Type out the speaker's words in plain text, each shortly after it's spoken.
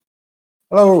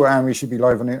Hello, and we should be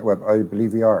live on the web. I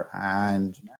believe we are.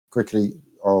 And quickly,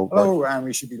 hello, and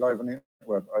we should be live on the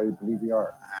web. I believe we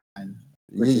are. And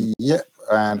yeah,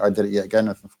 and I did it yet again.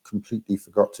 I completely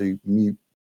forgot to mute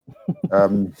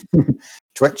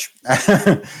Twitch.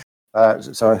 So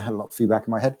I had a lot of feedback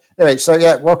in my head. Anyway, so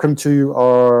yeah, welcome to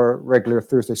our regular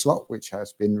Thursday slot, which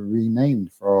has been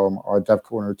renamed from our Dev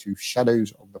Corner to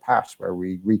Shadows of the Past, where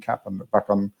we recap and look back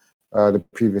on the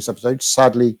previous episode.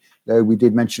 Sadly, though, we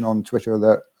did mention on Twitter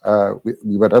that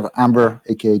we would have Amber,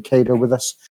 aka Kato, with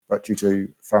us, but due to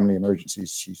family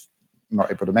emergencies, she's not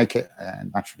able to make it,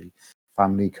 and naturally,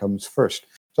 family comes first.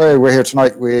 So we're here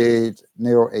tonight with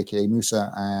Neil, aka Musa,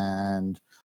 and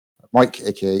Mike,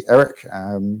 aka Eric,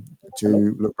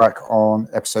 to look back on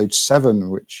episode 7,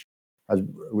 which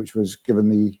was given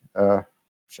the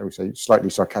shall we say slightly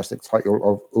sarcastic title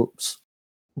of "Oops,"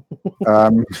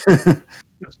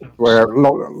 where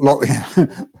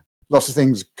lots of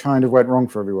things kind of went wrong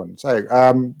for everyone. So,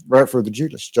 right for the ado,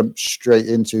 let's jump straight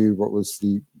into what was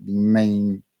the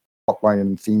main plotline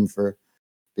and theme for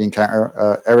the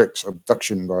encounter: Eric's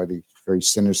abduction by the very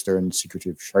sinister and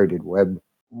secretive Shrouded Web.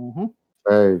 Mm-hmm.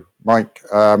 So, Mike,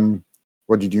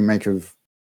 what did you make of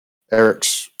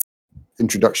Eric's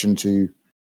introduction to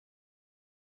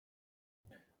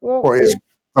what is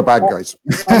the bad guys?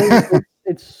 I mean,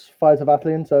 it's Fires of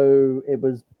Athlian, so it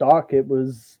was dark. It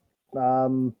was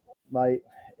like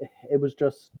it was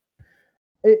just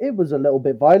it was a little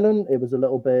bit violent. It was a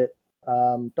little bit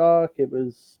dark. It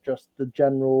was just the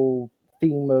general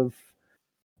theme of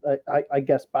I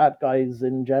guess bad guys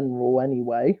in general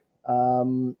anyway.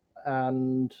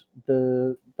 And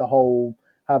the whole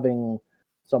having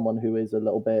someone who is a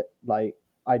little bit like,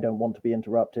 I don't want to be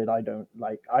interrupted. I don't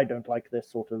like this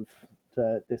sort of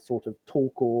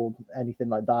talk or anything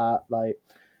like that. Like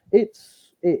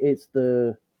it's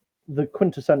the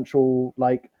quintessential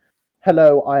like,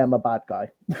 hello, I am a bad guy.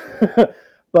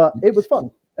 But it was fun.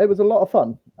 It was a lot of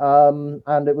fun.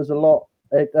 And it was a lot.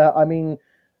 I mean,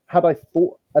 had I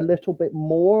thought a little bit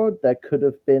more, there could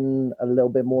have been a little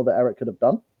bit more that Eric could have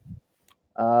done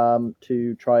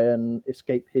to try and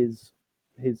escape his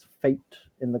fate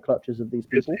in the clutches of these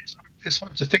people. It's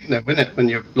hard to think though, isn't it, when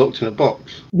you're locked in a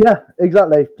box? Yeah,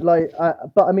 exactly. Like,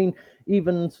 but I mean,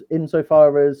 even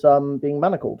insofar as being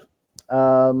manacled,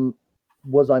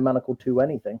 was I manacled to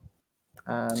anything?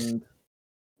 And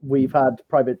we've had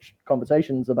private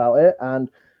conversations about it, and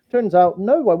turns out,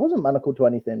 no, I wasn't manacled to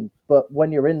anything. But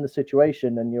when you're in the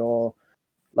situation and you're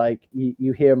like,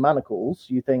 you hear manacles,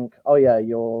 you think, oh yeah,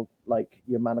 you're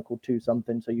manacled to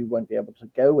something, so you won't be able to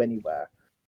go anywhere.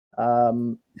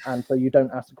 And so you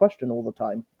don't ask the question all the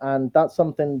time. And that's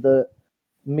something that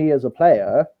me as a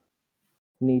player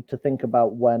need to think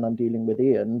about when I'm dealing with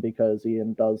Ian, because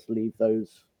Ian does leave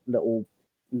those little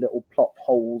plot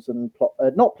holes and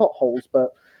not plot holes,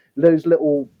 but those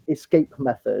little escape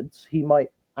methods. He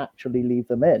might actually leave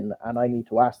them in, and I need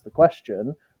to ask the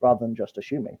question rather than just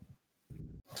assuming.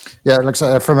 Yeah, like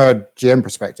from a GM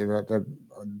perspective,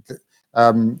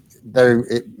 though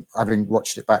having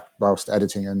watched it back whilst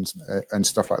editing and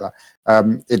stuff like that,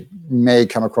 it may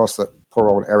come across that poor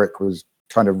old Eric was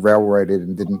kind of railroaded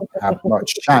and didn't have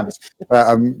much chance.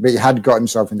 But he had got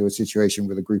himself into a situation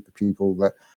with a group of people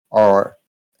that are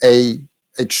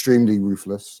extremely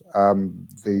ruthless.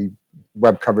 The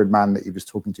web-covered man that he was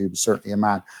talking to was certainly a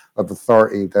man of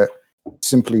authority that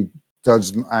simply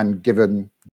does, and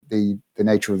given the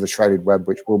nature of the Shrouded Web,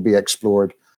 which will be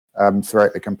explored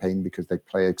throughout the campaign because they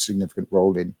play a significant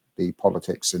role in the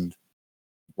politics and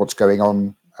what's going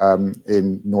on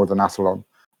in Northern Athlon.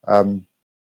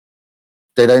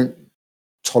 They don't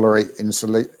tolerate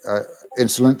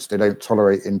insolence. They don't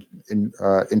tolerate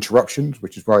interruptions,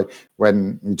 which is why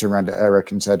when you turn around to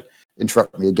Eric and said,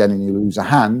 interrupt me again and you lose a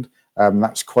hand,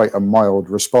 that's quite a mild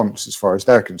response as far as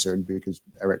they're concerned, because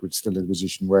Eric was still in a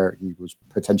position where he was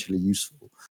potentially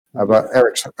useful. But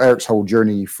Eric's whole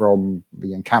journey from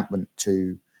the encampment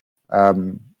to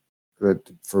from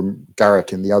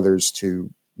Garrick and the others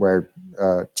to where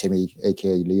Timmy,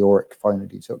 aka Leoric,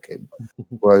 finally took him,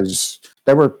 was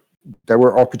there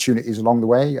were opportunities along the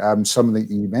way. Some that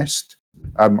you missed.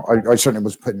 I certainly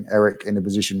was putting Eric in a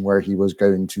position where he was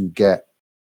going to get.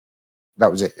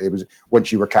 That was it. It was once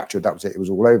you were captured, that was it. It was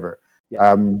all over.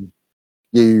 Yeah.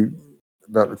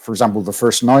 For example, the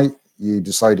first night you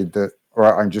decided that, all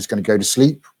right, I'm just going to go to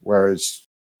sleep, whereas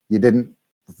you didn't.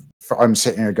 I'm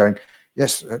sitting here going,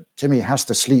 yes, Timmy has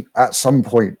to sleep at some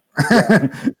point. Yeah.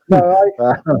 No,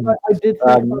 I did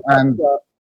think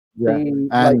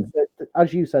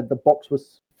as you said, the box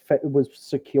was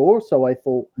secure, so I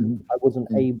thought I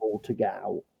wasn't able to get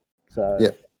out. So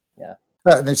yeah.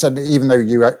 They said that even though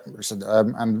you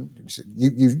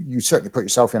certainly put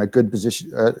yourself in a good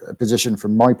position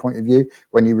from my point of view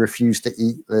when you refused to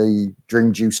eat the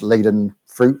dream juice laden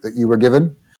fruit that you were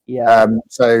given. Yeah.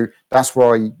 So that's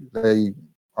why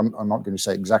I'm not going to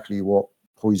say exactly what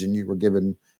poison you were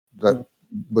given that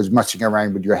was mucking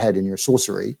around with your head in your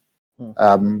sorcery,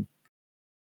 that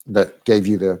gave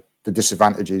you the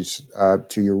disadvantages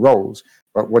to your rolls.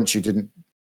 But once you didn't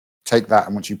take that,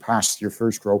 and once you passed your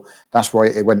first roll, that's why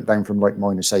it went down from like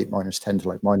 -8, -10 to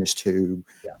like -2,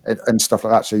 and stuff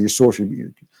like that. So your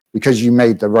sorcery, because you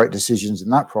made the right decisions in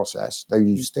that process, though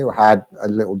you still had a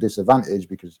little disadvantage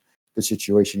because the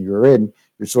situation you were in,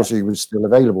 your sorcery was still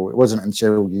available. It wasn't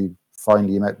until you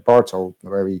finally met Bartol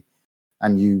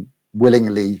and you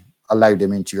willingly allowed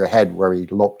him into your head where he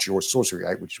locked your sorcery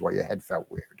out, which is why your head felt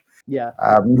weird. Yeah.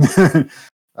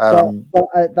 But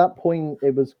at that point,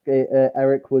 it was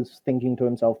Eric was thinking to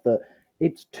himself that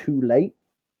it's too late.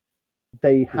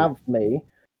 They have me.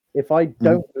 If I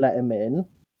don't let him in,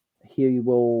 he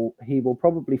will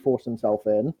probably force himself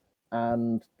in,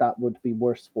 and that would be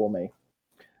worse for me.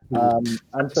 And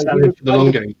so he was the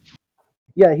long game.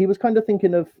 Yeah, he was kind of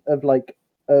thinking of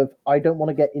I don't want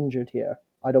to get injured here.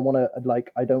 I don't want to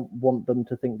I don't want them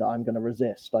to think that I'm going to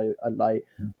resist.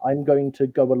 I'm going to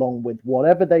go along with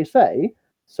whatever they say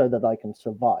so that I can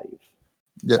survive.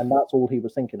 Yeah. And that's all he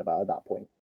was thinking about at that point.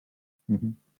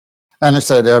 Mm-hmm. And I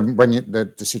said when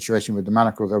the situation with the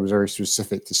manacles, I was very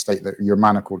specific to state that you're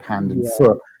manacled hand and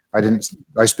foot.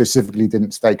 I specifically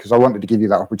didn't state because I wanted to give you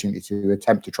that opportunity to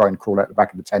attempt to try and crawl out the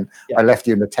back of the tent. Yeah. I left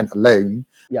you in the tent alone.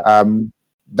 Yeah.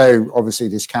 Though obviously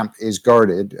this camp is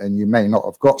guarded and you may not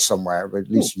have got somewhere, but at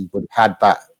least you would have had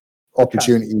that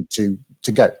opportunity to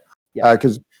go. Yeah.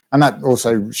 And that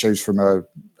also shows from a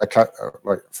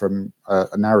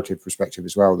narrative perspective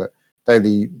as well, that though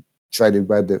the traded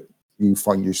web that you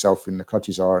find yourself in the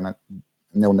clutches are, and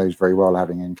Neil knows very well,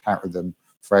 having encountered them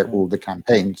throughout all the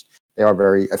campaigns, they are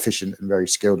very efficient and very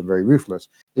skilled and very ruthless.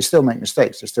 They still make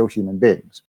mistakes. They're still human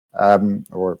beings,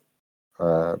 or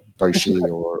Doshi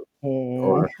or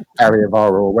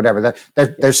Aryavar or whatever.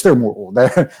 They're still mortal.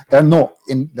 They're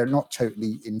not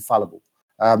totally infallible.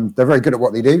 They're very good at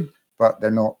what they do, but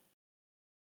they're not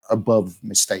above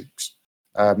mistakes.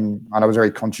 And I was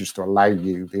very conscious to allow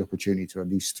you the opportunity to at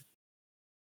least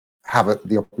have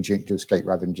the opportunity to escape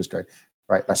rather than just go,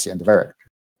 right, that's the end of Eric.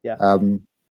 Yeah.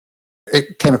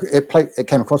 It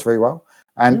came across very well.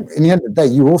 And in the end of the day,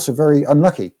 you were also very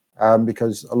unlucky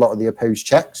because a lot of the opposed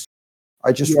checks,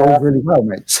 I just rolled really well,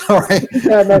 mate. Sorry.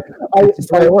 Yeah, no,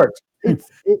 that's how it works. It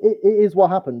is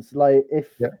what happens. Like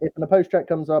if an opposed check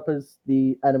comes up as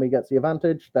the enemy gets the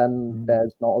advantage, then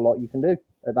there's not a lot you can do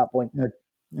at that point. Yeah.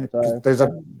 So,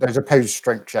 there's opposed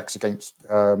strength checks against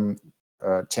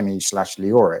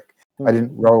Timmy/Leoric. I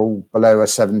didn't roll below a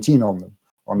 17 on them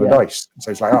on the dice,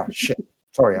 so it's like, oh shit,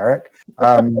 sorry, Eric.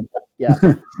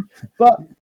 Yeah, but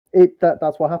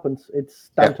that's what happens. It's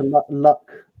down to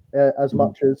luck as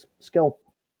much as skill.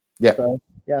 Yeah. So,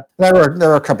 yeah. There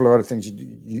are a couple of other things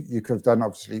you could have done,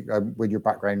 obviously, with your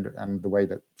background and the way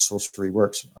that sorcery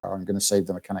works. I'm going to save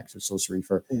the mechanics of sorcery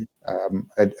for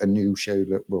a new show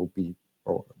that will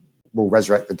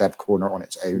resurrect the Dev Corner on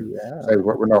its own. Yeah. So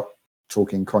we're not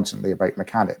talking constantly about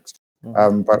mechanics.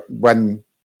 But when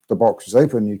the box was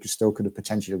open, you could have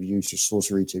potentially have used your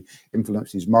sorcery to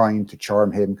influence his mind, to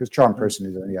charm him, because Charm Person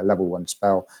is only a level 1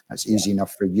 spell. That's easy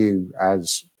enough for you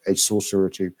as a sorcerer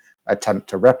to attempt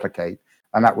to replicate,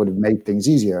 and that would have made things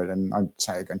easier. And I'd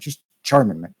say again, just charm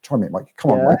him, Mike.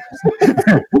 Come on, Mike.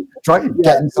 Try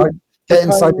get inside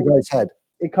the guy's head.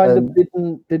 It kind of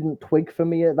didn't twig for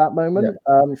me at that moment,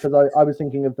 because I was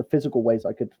thinking of the physical ways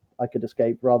I could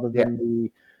escape rather than the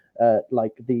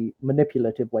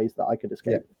manipulative ways that I could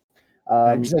escape.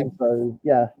 So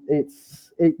yeah,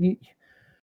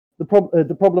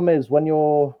 the problem is when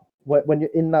you're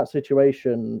in that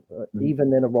situation,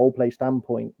 even in a role play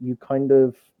standpoint, you kind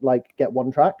of like get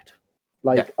one tracked.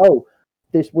 Oh,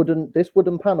 this wooden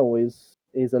panel is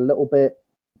a little bit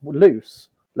loose.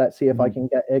 Let's see if I can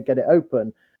get it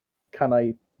open. Can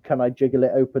I jiggle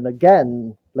it open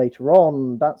again later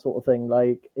on? That sort of thing.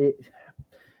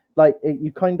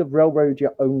 You kind of railroad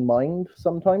your own mind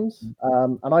sometimes,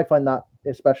 and I find that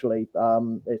especially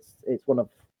it's one of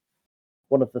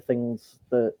the things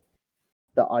that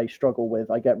I struggle with.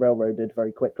 I get railroaded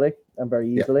very quickly and very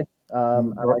easily,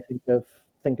 and I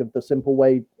think of the simple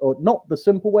way, or not the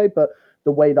simple way, but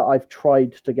the way that I've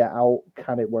tried to get out.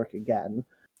 Can it work again?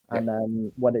 And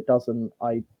then when it doesn't,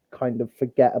 I kind of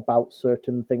forget about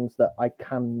certain things that I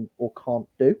can or can't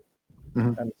do.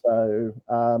 And so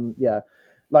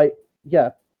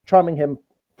charming him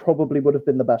probably would have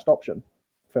been the best option.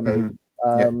 for me. Mhm.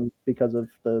 Yeah. Because of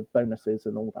the bonuses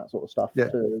and all that sort of stuff Yeah.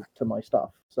 to my stuff.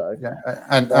 So Yeah,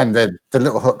 and the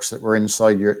little hooks that were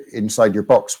inside your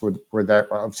box were there.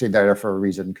 Well, obviously, they're there for a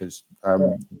reason, because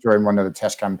during one of the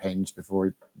test campaigns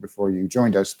before you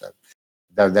joined us,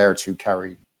 they're there to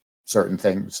carry certain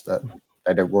things that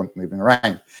they don't want moving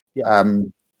around. Yeah.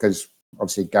 Because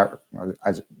obviously,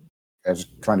 as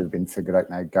kind of been figured out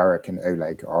now, Garrick and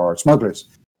Oleg are smugglers.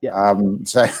 Yeah.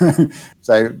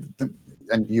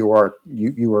 And you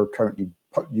were currently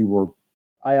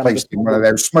I am placed in one of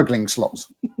their smuggling slots,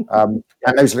 and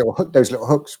those little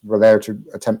hooks were there to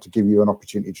attempt to give you an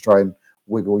opportunity to try and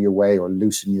wiggle your way or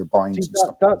loosen your binds. See, and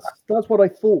stuff like that. that's what I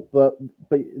thought, but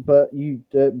you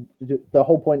the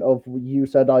whole point of you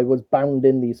said I was bound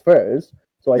in these furs,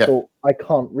 so I thought I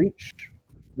can't reach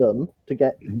them to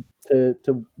get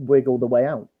to wiggle the way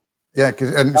out. Yeah,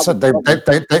 because so they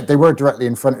were directly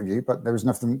in front of you, but there was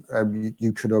nothing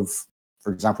you could have,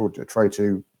 for example, to try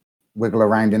to wiggle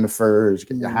around in the furs,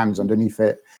 get your hands underneath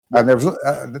it. And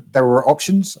there were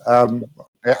options.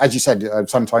 As you said,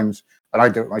 sometimes, and I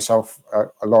do it myself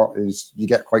a lot, is you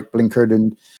get quite blinkered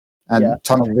and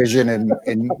tunnel vision in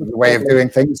the way of doing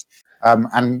things.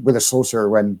 And with a sorcerer,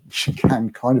 when she can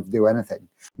kind of do anything.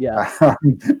 Yeah.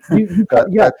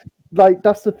 Like,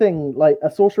 that's the thing. Like, a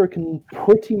sorcerer can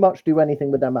pretty much do anything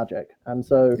with their magic, and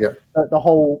so the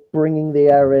whole bringing the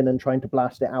air in and trying to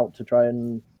blast it out to try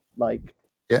and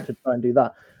to try and do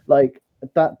that, like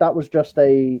that was just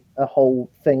a whole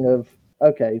thing of,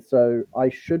 okay, so I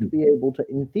should be able to,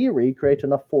 in theory, create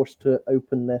enough force to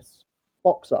open this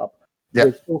box up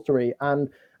with sorcery, and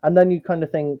then you kind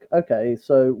of think, okay,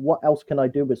 so what else can I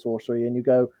do with sorcery? And you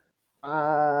go,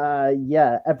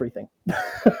 everything.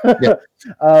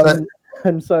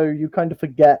 And so you kind of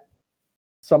forget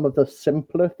some of the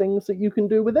simpler things that you can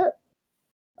do with it.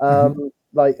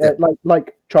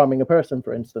 Like charming a person,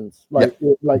 for instance. Like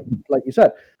you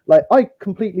said, like, I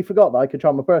completely forgot that I could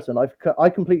charm a person. I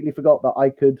completely forgot that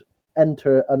I could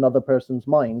enter another person's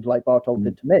mind, like Bartol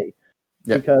did to me,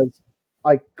 because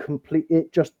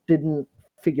it just didn't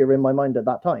figure in my mind at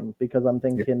that time, because I'm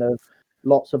thinking of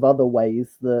lots of other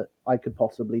ways that I could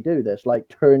possibly do this, like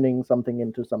turning something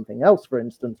into something else, for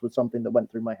instance, was something that went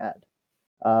through my head,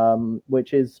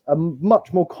 which is a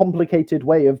much more complicated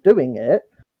way of doing it.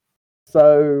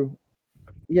 So,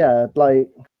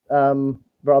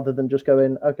 rather than just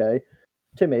going, okay,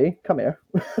 Timmy, come here.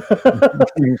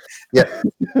 And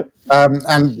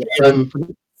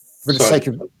for the sake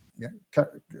of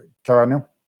Carol,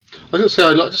 I was going to say,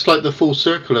 I just like the full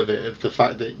circle of it, of the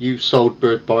fact that you sold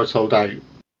Bartold out,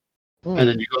 and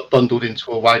then you got bundled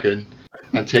into a wagon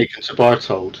and taken to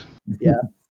Bartold. Yeah,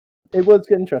 it was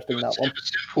interesting, that one. It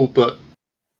was simple, but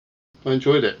I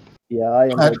enjoyed it. Yeah, I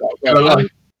enjoyed that.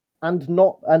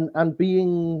 And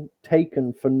being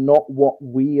taken for not what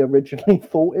we originally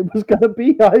thought it was going to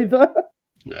be either.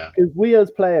 Yeah. Because we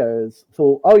as players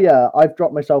thought, oh yeah, I've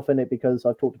dropped myself in it because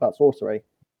I've talked about sorcery.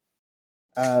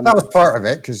 That was part of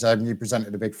it, because you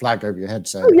presented a big flag over your head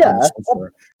saying,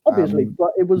 obviously,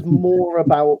 but it was more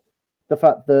about the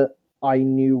fact that I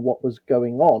knew what was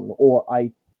going on, or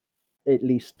I at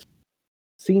least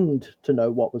seemed to know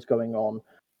what was going on.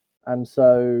 And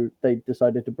so they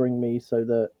decided to bring me so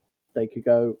that they could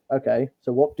go, okay,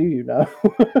 so what do you know?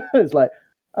 It's like,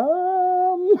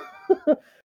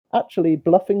 actually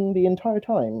bluffing the entire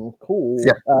time. Cool.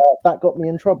 Yeah. That got me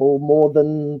in trouble more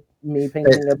than me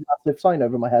painting a massive sign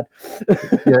over my head.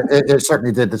 It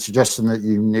certainly did. The suggestion that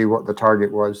you knew what the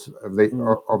target was of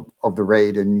the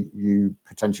raid, and you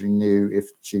potentially knew if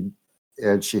she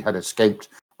had escaped,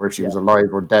 or if she was alive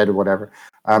or dead or whatever.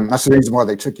 That's the reason why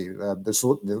they took you.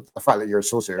 The fact that you're a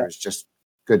sorcerer is just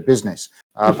good business.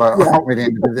 But ultimately,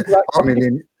 in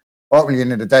the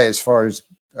end of the day, as far as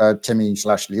Timmy /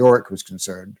 Leoric was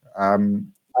concerned,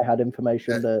 I had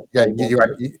information that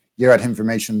you had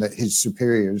information that his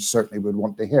superiors certainly would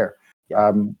want to hear,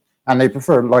 and they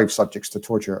prefer live subjects to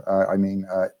torture.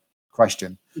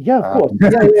 Question. Yeah,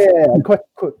 of course.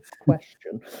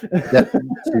 Question.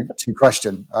 To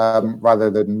question, rather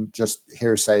than just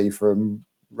hearsay from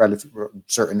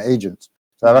certain agents.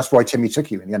 So that's why Timmy took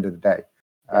you in the end of the day.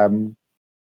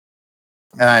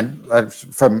 And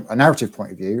from a narrative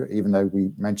point of view, even though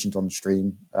we mentioned on the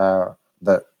stream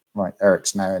that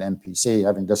Eric's now an NPC,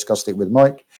 having discussed it with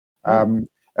Mike,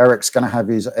 Eric's going to have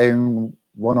his own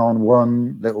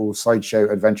one-on-one little sideshow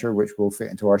adventure, which will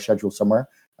fit into our schedule somewhere.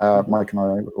 Mike and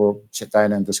I will sit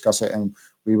down and discuss it, and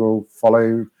we will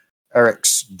follow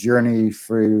Eric's journey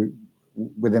through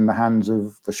within the hands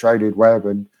of the Shrouded Web.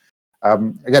 And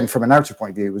again, from a narrative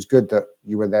point of view, it was good that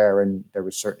you were there and there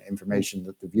was certain information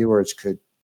that the viewers could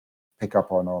pick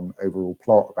up on overall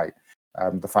plot about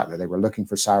the fact that they were looking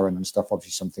for Sauron and stuff.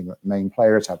 Obviously, something that main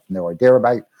players have no idea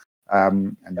about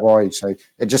and why. So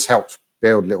it just helps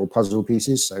build little puzzle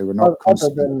pieces. So we're not other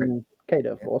than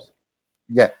Cato, of course.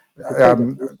 Yeah.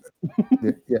 Caden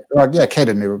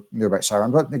knew about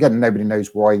Sauron, but again, nobody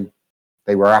knows why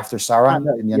they were after Sauron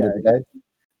in the end of the day.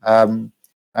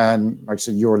 And like I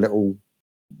said, your little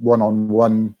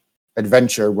one-on-one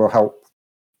adventure will help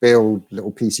build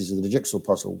little pieces of the jigsaw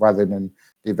puzzle rather than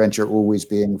the adventure always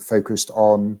being focused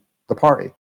on the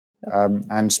party.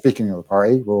 And speaking of the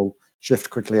party, we'll shift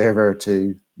quickly over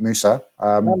to Musa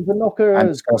the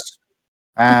knockers.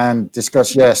 and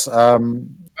discuss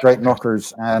great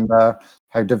knockers and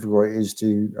how difficult it is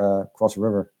to cross a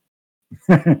river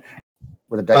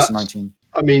with a dex 19.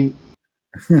 I mean,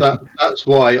 that's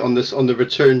why on the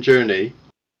return journey,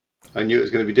 I knew it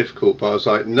was going to be difficult, but I was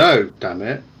like, no, damn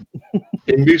it.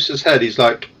 In Musa's head, he's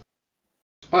like,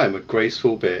 I am a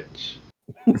graceful bitch.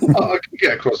 I can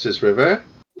get across this river.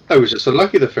 I was just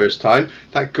unlucky the first time.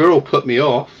 That girl put me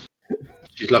off.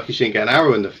 She's lucky she didn't get an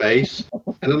arrow in the face.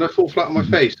 And then I fall flat on my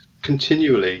face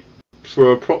continually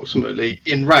for approximately,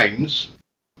 in rounds,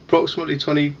 approximately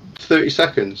 20, 30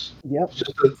 seconds. Yep. It's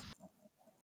just a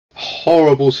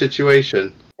horrible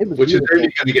situation, which is only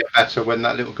going to get better when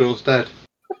that little girl's dead.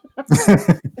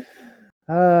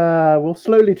 We'll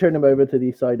slowly turn him over to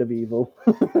the side of evil.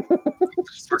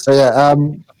 So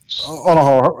on a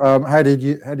whole, how did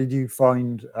you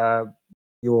find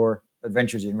your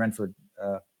adventures in Renford?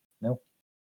 No,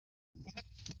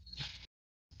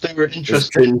 they were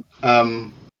interesting.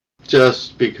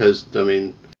 Just because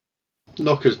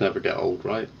knockers never get old,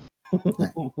 right?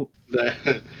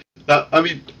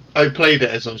 I played it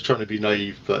as I was trying to be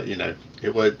naive, but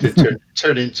it did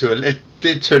turn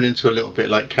into a little bit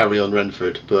like Carry On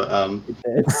Renford, but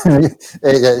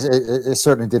it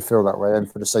certainly did feel that way. And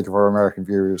for the sake of our American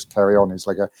viewers, Carry On is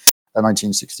like a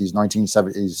 1960s,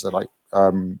 1970s like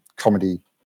comedy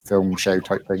film show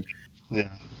type thing.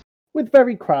 Yeah, with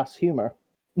very crass humor.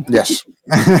 Yes.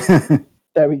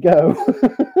 There we go.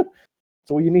 That's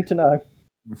all you need to know.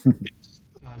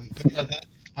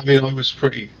 I was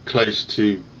pretty close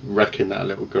to wrecking that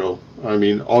little girl.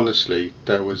 Honestly,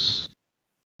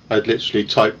 I'd literally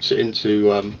typed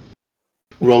into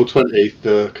Roll20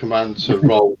 the command to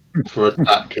roll for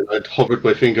attack, and I'd hovered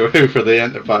my finger over the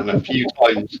enter button a few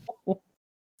times.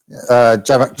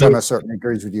 Gemma certainly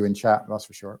agrees with you in chat, that's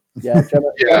for sure. Yeah,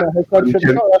 Gemma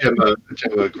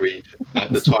agreed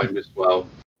at the time as well.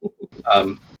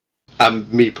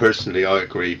 And me personally, I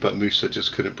agree, but Musa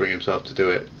just couldn't bring himself to do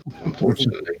it,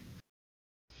 unfortunately.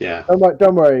 Yeah.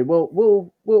 Don't worry.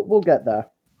 We'll get there.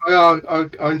 I know.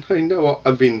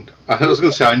 I was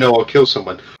going to say I know I'll kill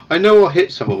someone. I know I'll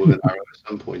hit someone with an arrow at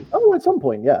some point. Oh, at some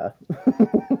point, yeah.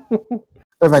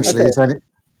 Eventually, okay.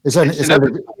 It's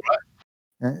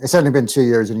only been 2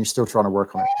 years, and you're still trying to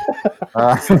work on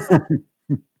it.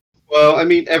 Well,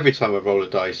 every time I roll a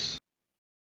dice,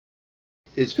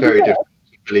 it's very difficult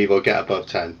to believe I'll get above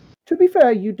 10. To be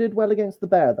fair, you did well against the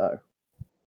bear, though.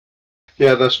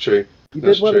 Yeah, that's true. You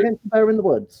did well against the bear in the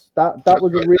woods. That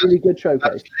was a really good showcase.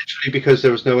 That's literally because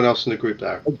there was no one else in the group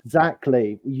there.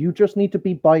 Exactly. You just need to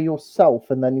be by yourself,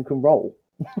 and then you can roll.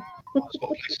 That's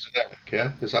what we used to do,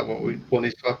 yeah? Is that what we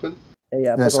wanted to happen?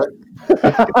 Yeah.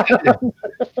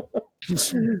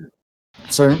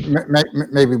 So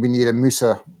maybe we need a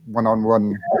Musa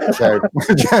one-on-one show.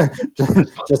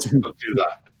 Just do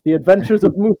that. The Adventures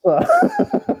of Musa.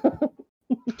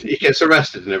 He gets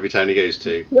arrested in every town he goes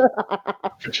to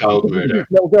for child murder.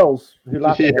 Little girls who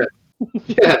laugh at him.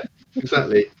 Yeah,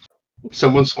 exactly.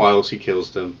 Someone smiles, he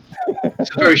kills them.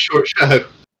 It's a very short show.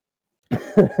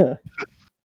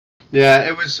 Yeah,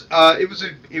 it was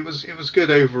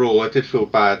good overall. I did feel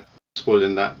bad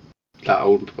spoiling that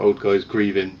old guy's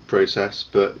grieving process,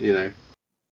 but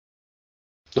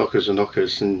knockers are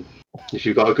knockers, and if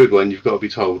you've got a good one, you've got to be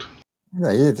told.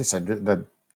 Yeah,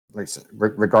 like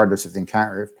regardless of the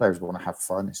encounter, if players want to have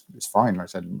fun, it's fine. Like I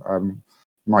said,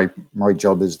 my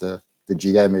job as the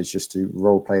GM is just to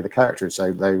role play the characters. So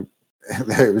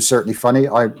it was certainly funny.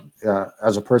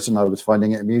 As a person, I was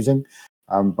finding it amusing,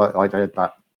 but I had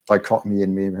that dichotomy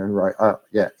in me, right?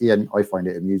 Ian, I find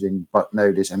it amusing, but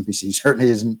no, this NPC certainly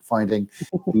isn't finding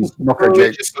these knocker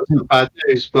jokes. Bad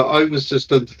news, but I was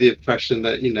just under the impression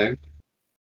that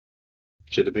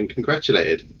should have been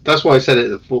congratulated. That's why I said it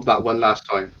that one last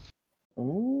time.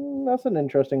 That's an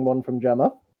interesting one from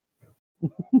Gemma.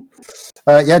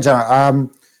 Yeah, Gemma.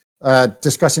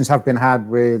 Discussions have been had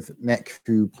with Nick,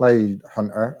 who played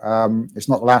Hunter. It's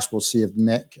not the last we'll see of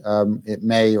Nick. It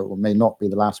may or may not be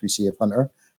the last we see of Hunter.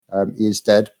 He is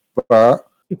dead, but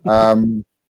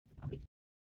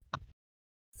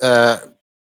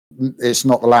it's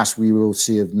not the last we will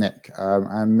see of Nick,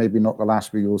 and maybe not the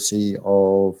last we will see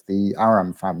of the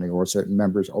Aram family or certain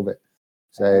members of it.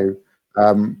 So,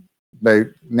 though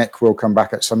Nick will come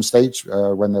back at some stage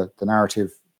when the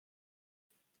narrative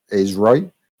is right,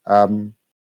 either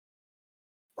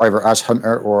as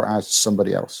Hunter or as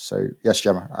somebody else. So, yes,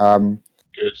 Gemma.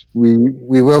 Good.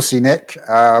 We will see Nick.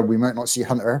 We might not see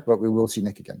Hunter, but we will see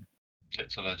Nick again.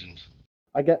 It's a legend.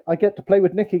 I get to play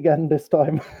with Nick again this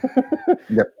time.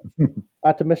 Yep. I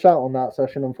had to miss out on that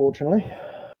session, unfortunately.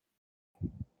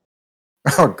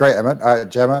 Oh, great, Emma.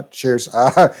 Gemma, cheers.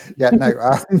 Yeah, no.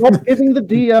 Stop giving the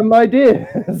DM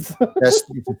ideas. Yes,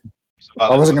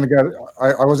 I wasn't going to go.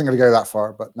 I wasn't going to go that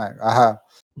far, but no.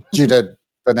 Due to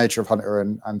the nature of Hunter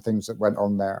and things that went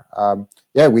on there,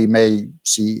 yeah, we may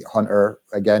see Hunter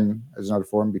again as another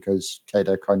form because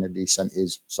Keda kindly sent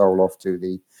his soul off to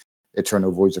the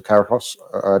Eternal Voids of Darkos,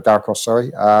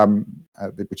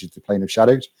 which is the plane of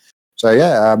shadows. So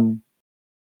yeah,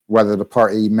 whether the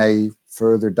party may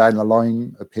further down the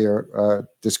line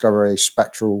discover a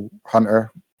spectral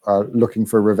Hunter looking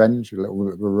for revenge, a little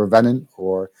bit of a revenant,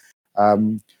 or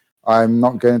I'm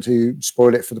not going to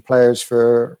spoil it for the players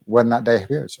for when that day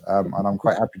appears. And I'm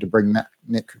quite happy to bring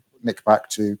Nick back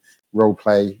to role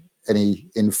play any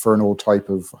infernal type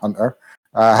of Hunter.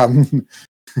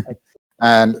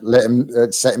 And let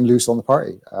him set him loose on the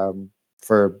party.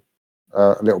 For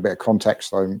a little bit of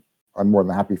context, I'm more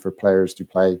than happy for players to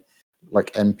play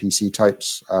like NPC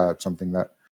types, something that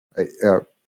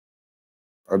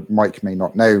Mike may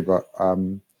not know, but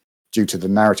due to the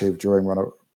narrative during one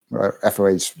of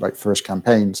FOA's like first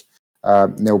campaigns,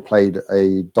 Neil played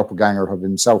a doppelganger of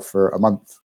himself for a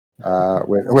month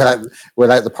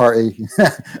without the party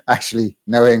actually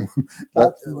knowing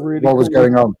what was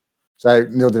going on. So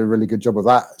Neil did a really good job of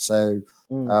that. So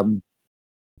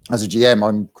as a GM,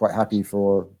 I'm quite happy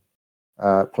for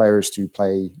players to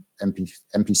play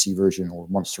NPC version or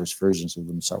monstrous versions of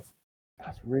themselves.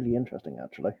 That's really interesting,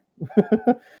 actually.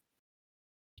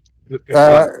 It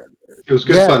was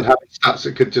good fun having stats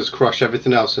that could just crush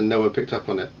everything else and no one picked up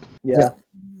on it. Yeah.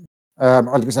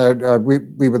 Like I said,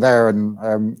 we were there,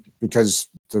 and because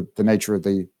the nature of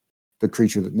the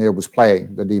creature that Neil was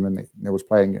playing, the demon that Neil was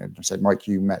playing, and I said, Mike,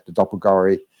 you met the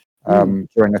Doppelgari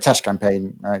during a test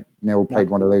campaign. Neil played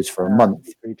one of those for a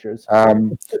month. Creatures.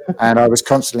 And I was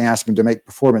constantly asking him to make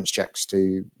performance checks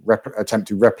to attempt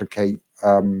to replicate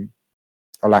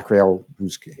Alacriel,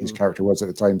 whose his character was at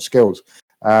the time, skills.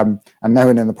 And no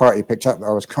one in the party picked up that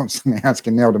I was constantly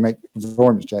asking Neil to make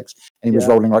performance checks, and he was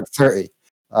rolling like 30.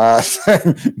 So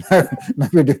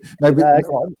nobody,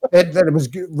 it was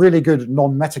really good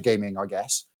non-metagaming, I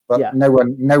guess. But no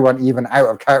one even out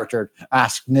of character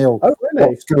asked Neil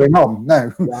what's going on.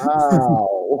 No.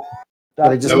 Wow.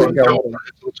 That's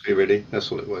really.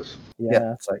 That's what it was.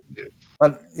 Yeah.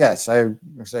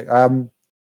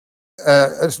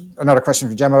 Another question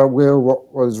for Gemma. Will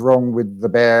what was wrong with the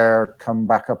bear come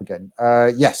back up again?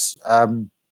 Yes.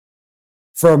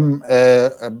 From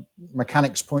a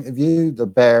mechanics point of view, the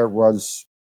bear was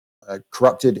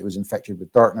corrupted. It was infected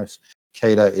with darkness.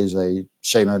 Keda is a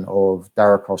shaman of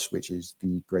Darkos, which is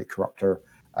the great corruptor.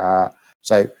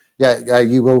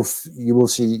 You will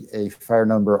see a fair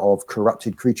number of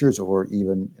corrupted creatures, or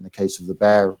even in the case of the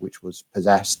bear, which was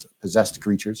possessed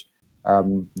creatures.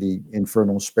 The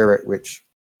infernal spirit, which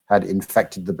had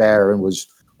infected the bear and was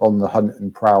on the hunt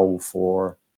and prowl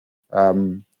for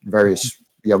various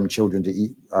young children to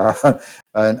eat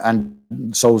and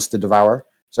souls to devour.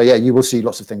 So yeah, you will see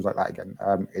lots of things like that again.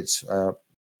 It's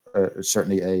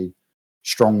certainly a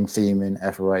strong theme in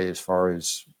FOA as far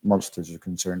as monsters are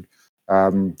concerned.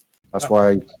 That's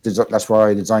why I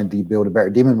designed the Build a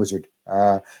Better Demon Wizard.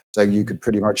 So you could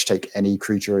pretty much take any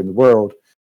creature in the world,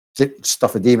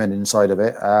 stuff a demon inside of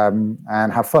it,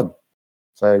 and have fun.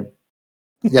 So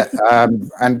yeah,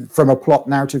 and from a plot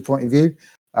narrative point of view,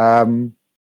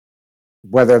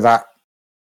 whether that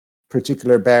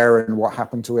particular bear and what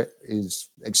happened to it is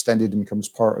extended and becomes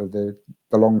part of the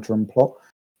long-term plot.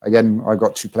 Again, I've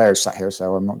got two players sat here,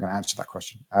 so I'm not going to answer that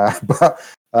question. But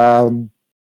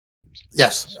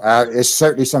yes, it's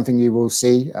certainly something you will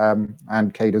see. And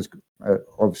Keda's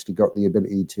obviously got the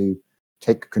ability to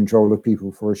take control of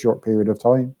people for a short period of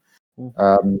time.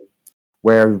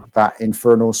 Where that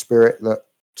infernal spirit that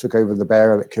took over the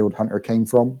bear that killed Hunter came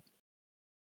from,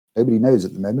 nobody knows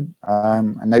at the moment,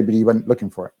 and nobody went looking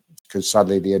for it, because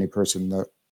sadly the only person that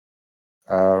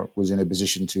was in a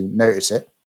position to notice it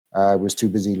was too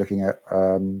busy looking at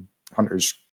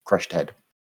Hunter's crushed head.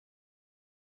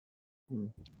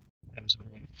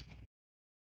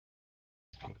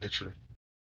 Literally.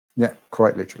 Yeah,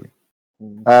 quite literally.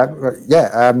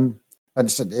 And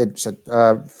it said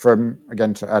from,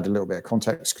 again, to add a little bit of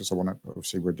context, because I want to,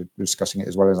 obviously we're discussing it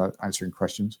as well as answering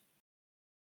questions.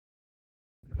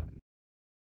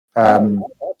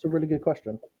 That's a really good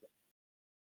question.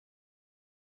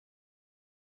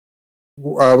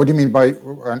 What do you mean by,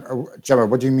 Gemma,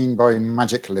 what do you mean by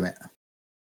magic limit?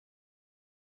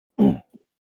 I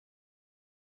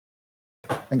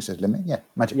think it says limit, yeah,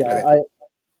 magic limit.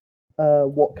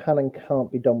 What can and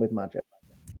can't be done with magic?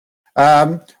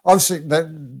 Obviously,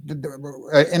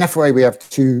 in FOA we have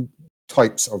two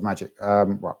types of magic.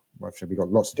 Well, actually, we've got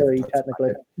lots of different types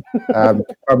technically.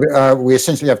 We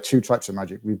essentially have two types of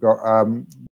magic. We've got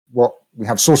what we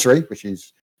have sorcery, which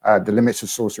is the limits of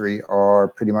sorcery are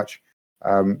pretty much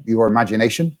your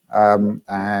imagination,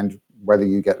 and whether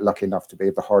you get lucky enough to be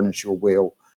able to harness your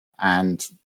will,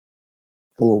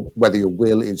 or whether your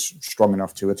will is strong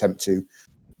enough to attempt to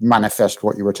manifest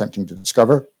what you're attempting to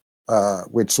discover.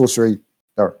 With sorcery,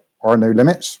 there are no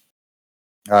limits,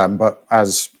 but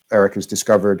as Eric has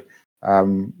discovered,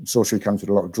 sorcery comes with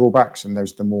a lot of drawbacks, and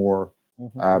there's the more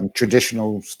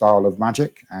traditional style of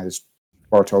magic, as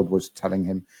Bartold was telling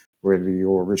him, where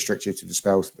you're restricted to the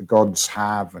spells that the gods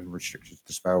have and restricted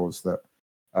to spells that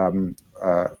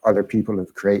other people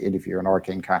have created if you're an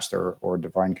arcane caster or a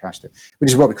divine caster,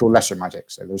 which is what we call lesser magic.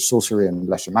 So there's sorcery and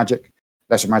lesser magic.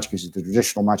 Lesser magic is the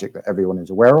traditional magic that everyone is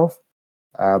aware of,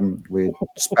 with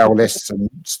spell lists and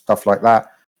stuff like that.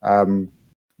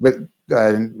 But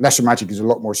lesser magic is a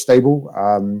lot more stable,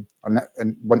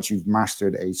 and once you've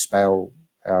mastered a spell,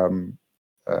 for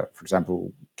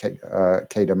example,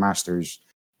 Kada masters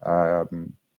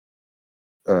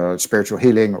spiritual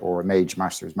healing, or a mage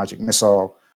masters magic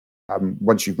missile.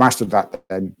 Once you've mastered that,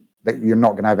 then you're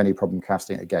not going to have any problem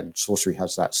casting it again. Sorcery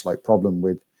has that slight problem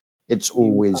with it's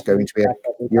always going to be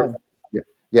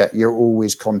you're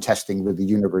always contesting with the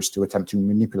universe to attempt to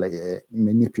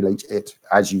manipulate it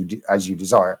as you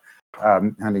desire.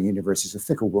 And the universe is a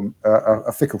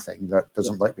fickle thing that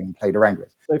doesn't like being played around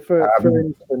with. So, for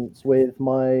instance, with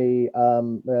my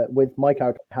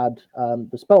character, I had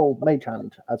the spell Mage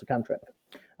Hand as a cantrip,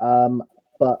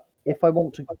 but if I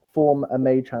want to form a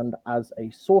Mage Hand as a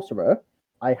sorcerer,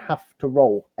 I have to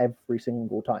roll every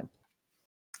single time.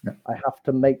 Yeah. I have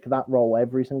to make that roll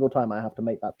every single time. I have to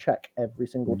make that check every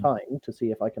single time to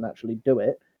see if I can actually do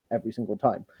it every single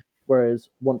time. Whereas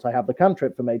once I have the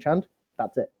cantrip for Mage Hand,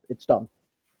 that's it. It's done.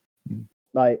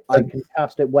 I can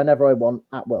cast it whenever I want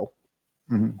at will.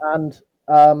 And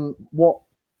what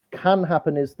can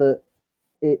happen is that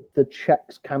the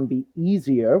checks can be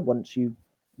easier once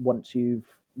you've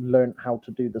learned how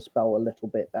to do the spell a little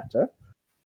bit better.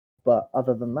 But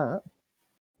other than that,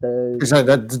 so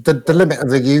the limit of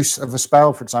the use of a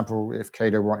spell, for example, if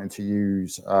Kada wanted to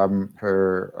use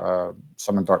her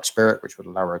Summon Dark Spirit, which would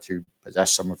allow her to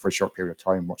possess someone for a short period of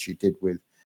time, what she did with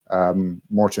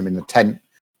Mortem in the tent,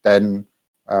 then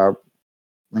like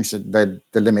I said, the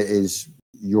limit is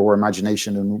your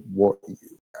imagination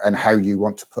and how you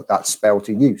want to put that spell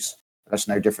to use. That's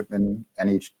no different than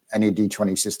any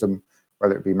D20 system,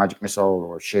 whether it be magic missile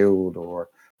or shield or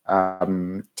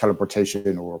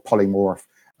teleportation or polymorph.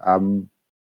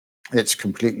 It's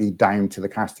completely down to the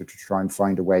caster to try and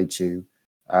find a way to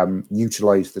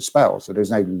utilize the spell. So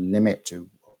there's no limit to,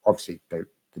 obviously, the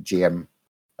GM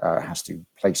has to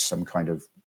place some kind of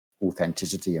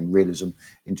authenticity and realism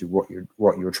into what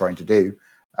you're trying to do.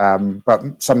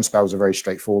 But some spells are very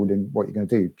straightforward in what you're going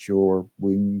to do: cure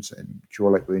wounds and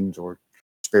cure light wounds, or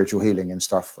spiritual healing and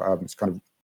stuff. It's kind of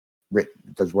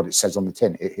does what it says on the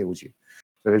tin. It heals you.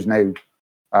 So there's no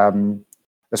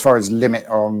as far as limit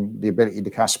on the ability to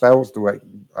cast spells, the way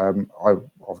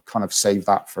I'll kind of save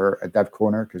that for a dev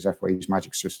corner, because FOA's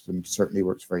magic system certainly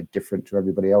works very different to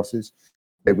everybody else's.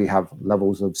 But we have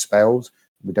levels of spells.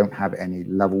 We don't have any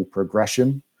level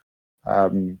progression.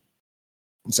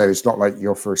 So it's not like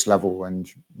your first level and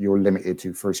you're limited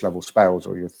to first level spells,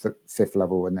 or your fifth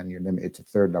level and then you're limited to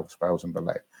third level spells and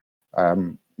below.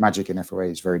 Magic in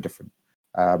FOA is very different.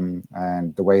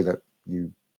 And the way that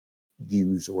you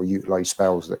use or utilize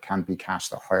spells that can be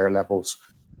cast at higher levels,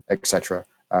 etc.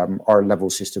 Our level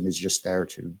system is just there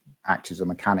to act as a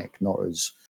mechanic, not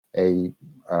as a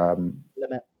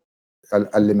limit.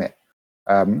 A limit.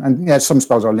 And yeah, some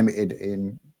spells are limited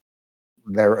in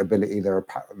their ability,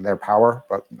 their power,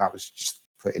 but that was just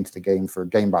put into the game for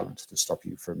game balance, to stop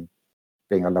you from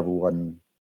being a level 1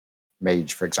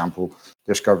 mage, for example,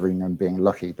 discovering and being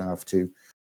lucky enough to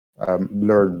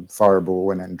learn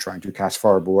Fireball and then trying to cast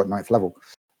Fireball at 9th level.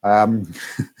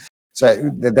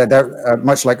 So they're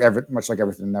much like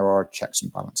everything, there are checks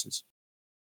and balances.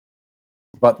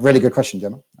 But really good question,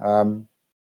 Gemma.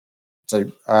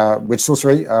 with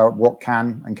sorcery, what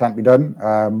can and can't be done?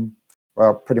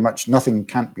 Well, pretty much nothing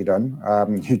can't be done.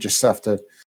 You just have to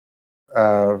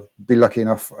be lucky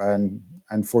enough and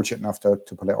fortunate enough to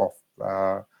pull it off.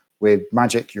 With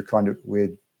magic, you're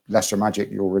with lesser magic,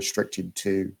 you're restricted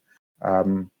to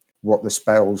what the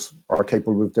spells are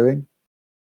capable of doing.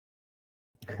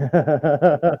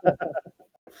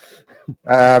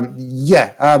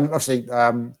 Obviously,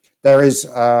 there is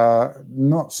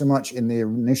not so much in the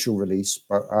initial release,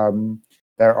 but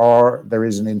there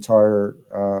is an entire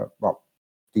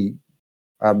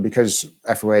because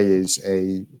FOA is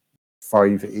a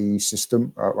 5e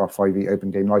system or 5e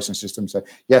open game license system. So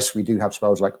yes, we do have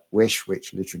spells like Wish,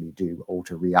 which literally do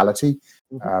alter reality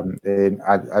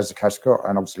as the category,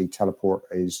 and obviously Teleport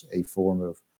is a form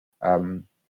of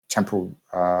temporal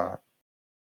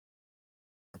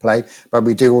play. But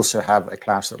we do also have a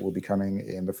class that will be coming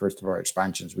in the first of our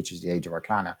expansions, which is the Age of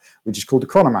Arcana, which is called the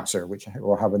Chronomancer, which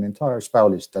will have an entire spell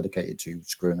list dedicated to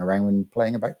screwing around and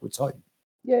playing about with time.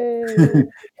 Yay!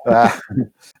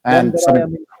 And I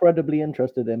am incredibly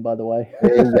interested in, by the way.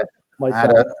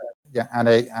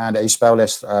 And a spell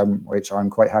list which I'm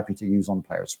quite happy to use on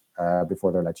players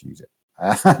before they're allowed to use it.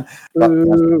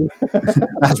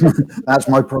 That's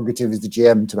my prerogative as the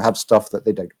GM to have stuff that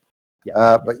they don't.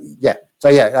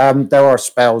 There are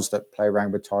spells that play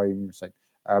around with time. So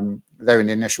there in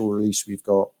the initial release, we've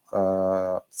got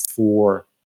 4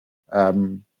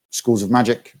 schools of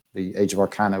magic. The Age of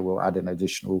Arcana will add an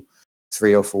additional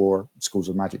 3 or 4 schools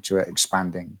of magic to it,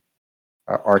 expanding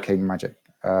arcane magic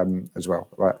as well.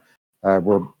 But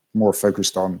we're more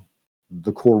focused on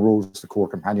the core rules, the core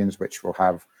companions, which will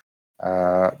have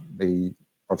we've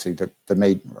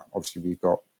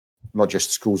got not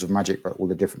just schools of magic, but all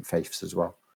the different faiths as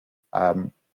well.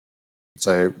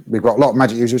 So we've got a lot of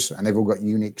magic users, and they've all got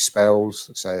unique spells.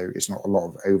 So it's not a lot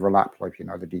of overlap like the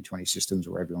D20 systems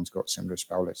where everyone's got similar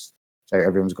spell lists. So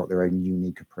everyone's got their own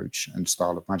unique approach and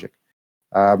style of magic.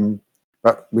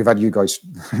 But we've had you guys.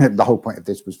 The whole point of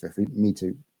this was for me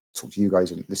to talk to you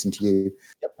guys and listen to you.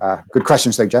 Yep. Good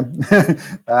questions, though, Jem.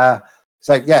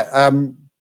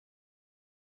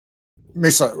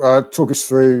 Musa, talk us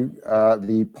through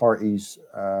the party's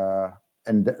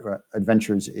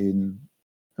adventures in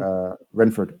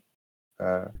Renford.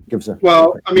 Give us a.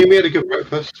 Well, I mean, we had a good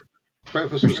breakfast.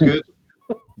 Breakfast was good.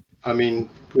 I mean,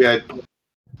 we had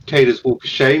Kata's walk of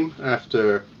shame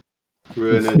after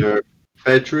ruining her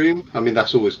bedroom. I mean,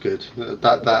 that's always good.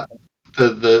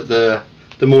 The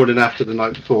morning after the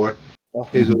night before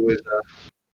is always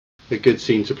a good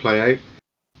scene to play out.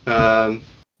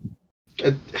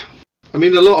 I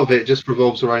mean, a lot of it just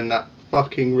revolves around that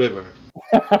fucking river.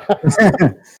 And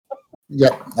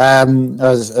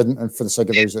for the sake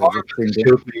of those that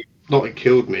it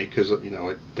killed me because I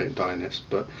don't die in this,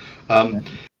 but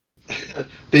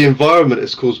the environment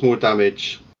has caused more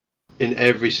damage in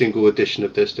every single edition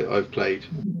of this that I've played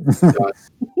than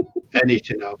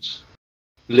anything else.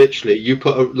 Literally, you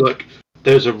put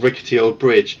there's a rickety old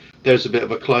bridge, there's a bit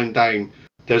of a climb down,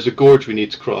 there's a gorge we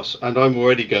need to cross, and I'm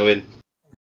already going,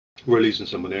 we're losing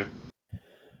someone here.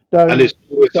 And it's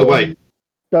away.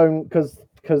 Don't, because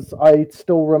I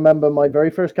still remember my very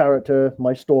first character,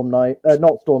 my Storm Knight,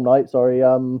 not Storm Knight, sorry.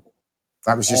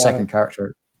 That was your second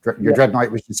character. Your Dread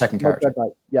Knight was your second character. Dread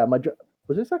Knight. Yeah,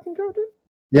 was it second character?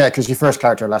 Yeah, because your first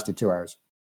character lasted 2 hours.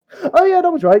 Oh yeah,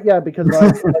 that was right. Yeah, because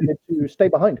I decided to stay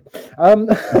behind.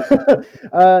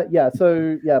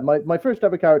 My first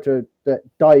ever character that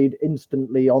died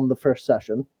instantly on the first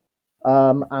session,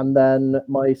 and then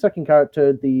my second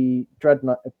character, the Dread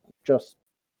Knight, just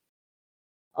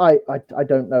I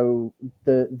don't know,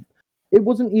 it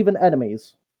wasn't even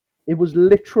enemies. It was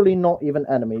literally not even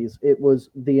enemies. It was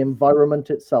the environment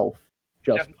itself.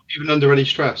 Just not even under any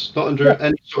stress, not under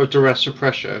any sort of duress or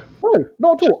pressure. No,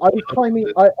 not at all. I was climbing.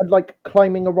 I like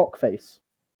climbing a rock face.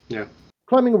 Yeah,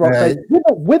 climbing a rock face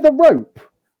with a rope.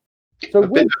 So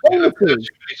I've been too many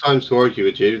times to argue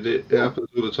with you. It happens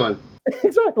all the time.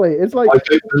 Exactly. It's like I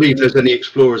don't believe there's any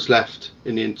explorers left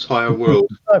in the entire world.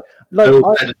 At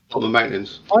the top of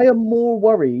mountains. I am more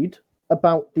worried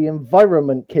about the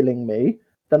environment killing me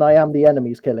than I am the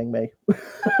enemies killing me.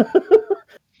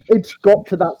 It's got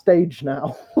to that stage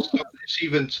now. It's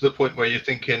even to the point where you're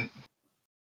thinking,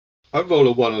 I roll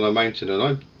a 1 on a mountain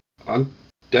and I'm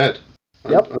dead.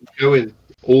 I'm going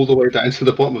all the way down to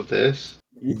the bottom of this.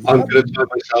 Yep. I'm going to tie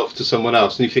myself to someone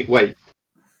else. And you think, wait.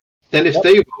 Then if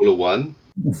they roll a 1,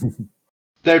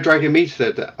 they're dragging me to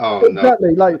their death. Oh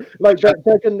exactly. No! Like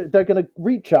they're gonna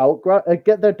reach out,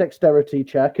 get their dexterity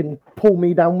check, and pull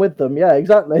me down with them. Yeah,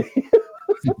 exactly.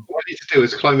 What I need to do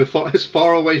is climb as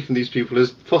far away from these people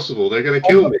as possible. They're going to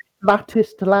kill me.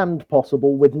 flattest land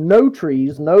possible with no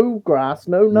trees, no grass,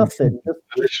 no nothing. Just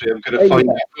Literally, I'm going to find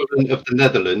the equivalent of the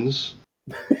Netherlands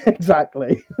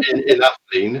exactly. in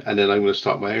Athleen, and then I'm going to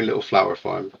start my own little flower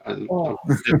farm and Oh.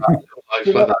 live that little life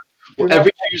You like know- that. Well, you know-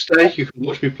 every Tuesday, you can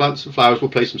watch me plant some flowers.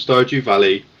 We'll play some Stardew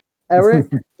Valley.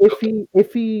 Eric,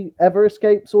 if he ever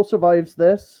escapes or survives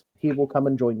this, he will come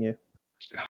and join you.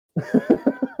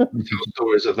 Tell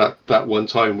stories of that one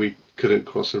time we couldn't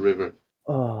cross a river.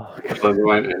 Oh, I'm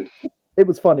right in. it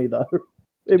was funny though.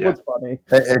 It Yeah. was funny.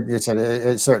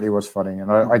 It certainly was funny,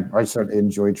 and I certainly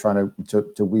enjoyed trying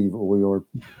to weave all your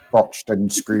botched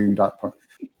and screwed up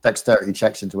dexterity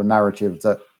checks into a narrative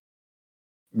that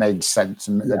made sense,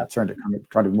 and Yeah. turned it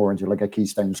kind of more into like a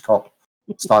Keystones Cop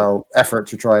style effort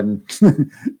to try and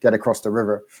get across the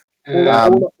river.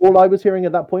 All I was hearing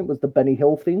at that point was the Benny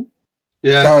Hill theme.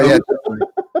 Yeah. Oh yeah, It definitely.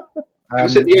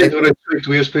 was at the end when I tweaked,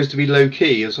 we were supposed to be low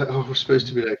key. I was like, oh, we're supposed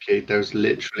to be low key. There's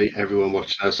literally everyone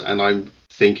watching us, and I'm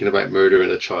thinking about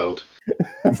murdering a child.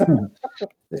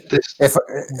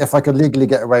 If I could legally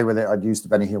get away with it, I'd use the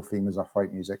Benny Hill theme as our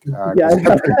fight music. Yeah,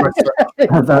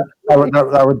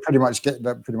 that would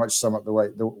pretty much sum up the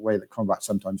way that combat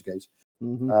sometimes goes.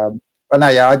 Mhm. But no,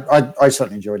 yeah, I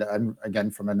certainly enjoyed it, and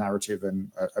again, from a narrative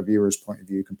and a viewer's point of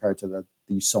view, compared to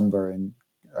the somber and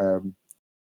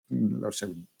let's say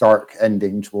dark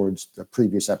ending towards the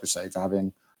previous episodes,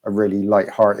 having a really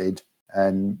light-hearted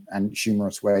and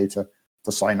humorous way to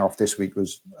sign off this week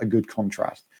was a good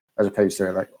contrast, as opposed to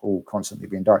like all constantly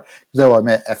being dark. Though I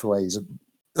admit FOA is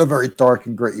a very dark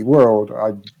and gritty world,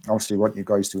 I obviously want you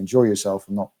guys to enjoy yourself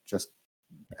and not just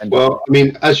Well, I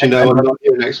mean, as you know, I'm not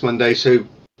here next Monday, so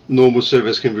normal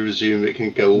service can be resumed. It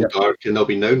can go all dark, and there'll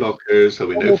be no knockers.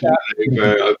 There'll be no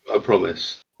over. I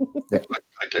promise. Yeah.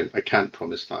 I can't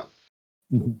promise that.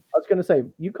 I was going to say,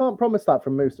 you can't promise that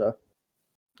from Musa.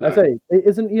 No. I say,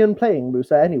 isn't Ian playing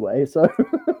Musa anyway? So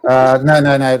no.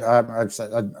 I've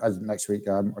said next week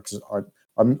because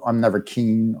I'm never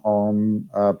keen on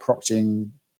proxying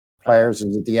players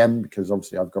as a DM, because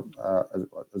obviously I've got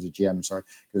as a GM, sorry,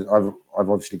 because I've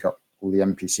obviously got all the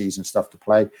NPCs and stuff to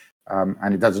play,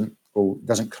 and it doesn't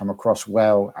come across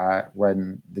well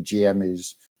when the GM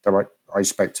is. I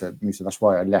spoke to Musa. That's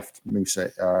why I left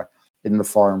Musa in the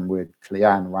farm with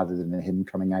Cleanne rather than him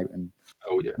coming out and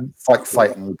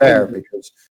fighting the bear,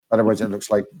 because otherwise it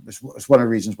looks like it's one of the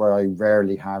reasons why I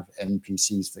rarely have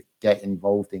NPCs that get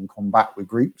involved in combat with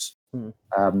groups,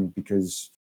 because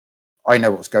I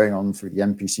know what's going on through the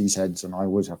NPCs' heads, and I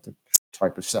always have to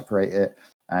type of separate it,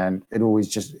 and it always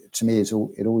just, to me, it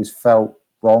always felt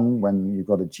wrong when you've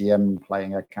got a GM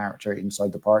playing a character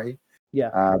inside the party.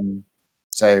 yeah.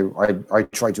 So I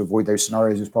try to avoid those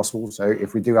scenarios as possible. So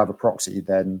if we do have a proxy,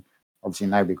 then obviously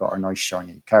now we've got our nice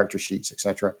shiny character sheets,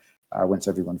 etc. Once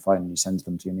everyone finally sends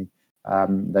them to me,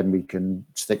 then we can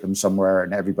stick them somewhere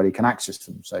and everybody can access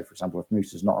them. So, for example, if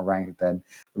Musa's not around, then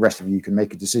the rest of you can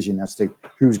make a decision as to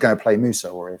who's going to play Musa,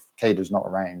 or if Kada's not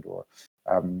around, or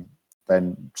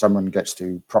then someone gets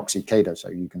to proxy Kada, so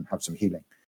you can have some healing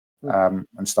and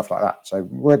stuff like that. So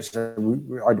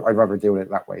I'd rather deal with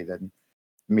it that way than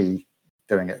me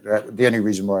doing it. The only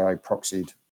reason why I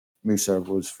proxied Musa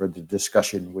was for the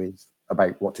discussion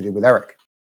about what to do with Eric,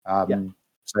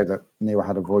 so that Neil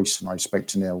had a voice and I spoke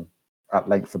to Neil at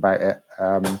length about it.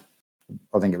 I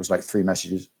think it was like 3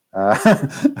 messages.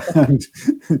 And,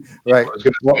 right. I was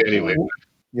going to say anyway.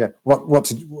 Yeah,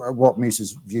 what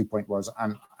Musa's viewpoint was,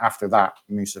 and after that,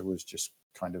 Musa was just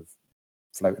kind of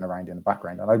floating around in the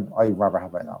background, and I'd rather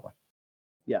have it that way.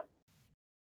 Yeah,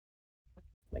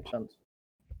 makes sense.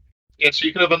 Yeah, so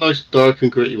you can have a nice dark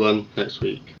and gritty one next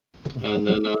week, and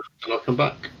then I'll come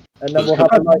back. And then we'll have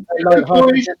a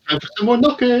light-hearted. Time for some more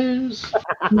knockers.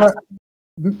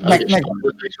 With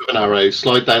an arrow,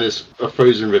 slide down a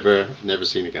frozen river, never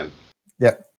seen again.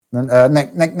 Yeah.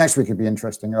 Next week would be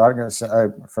interesting. I'm going to say,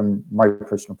 from my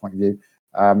personal point of view,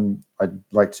 I'd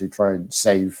like to try and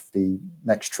save the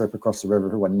next trip across the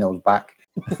river when Neil's back.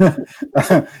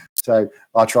 So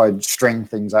I'll try and string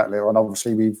things out a little. And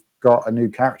obviously, we've got a new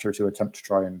character to attempt to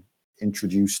try and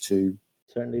introduce to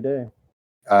Certainly do.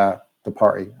 The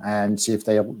party and see if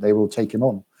they will take him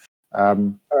on.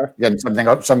 Again,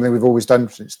 something we've always done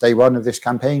since day one of this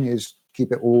campaign is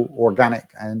keep it all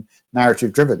organic and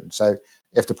narrative driven. So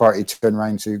if the party turn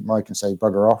around to Mike and say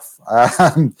bugger off,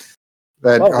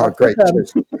 then great,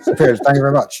 cheers, thank you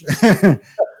very much.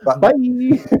 Bye.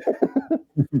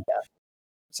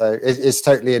 So it's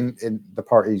totally in the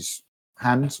party's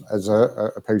hands as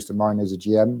opposed to mine as a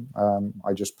GM.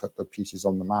 I just put the pieces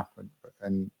on the map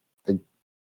and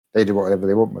they do whatever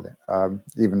they want with it.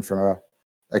 Even from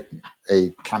a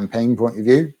campaign point of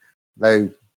view, though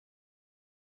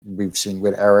we've seen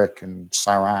with Eric and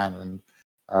Saran and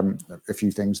a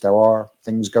few things. There are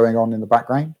things going on in the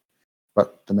background,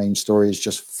 but the main story is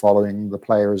just following the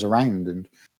players around. And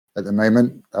at the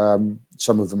moment,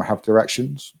 some of them have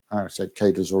directions. I said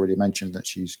Kada's already mentioned that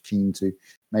she's keen to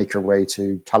make her way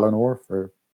to Talanor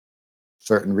for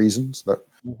certain reasons that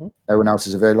no one else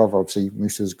is aware of. Obviously,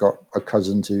 Musa's got a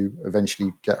cousin to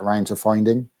eventually get around to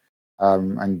finding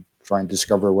and try and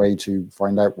discover a way to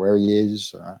find out where he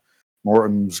is.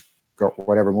 Mortem's got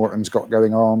whatever Mortem's got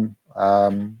going on.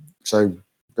 So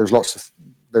there's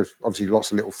obviously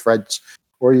lots of little threads,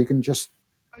 or you can just,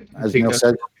 as Neil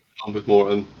said, on with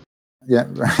Mortem. Yeah,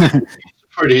 it's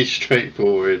pretty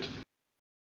straightforward.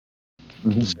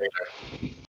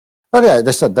 But yeah,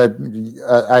 they said that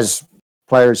as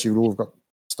players, you've all got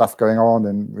stuff going on,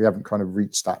 and we haven't kind of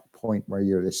reached that point where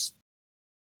you're this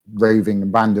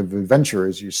roving band of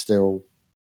adventurers. You're still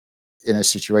in a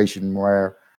situation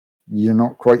where you're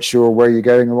not quite sure where you're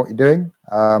going and what you're doing.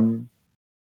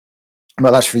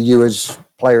 But that's for you as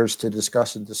players to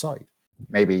discuss and decide.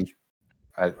 Maybe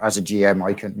as a GM,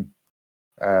 I can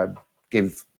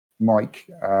give Mike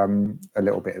a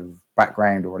little bit of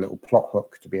background or a little plot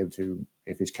hook to be able to,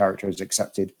 if his character is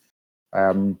accepted,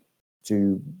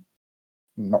 to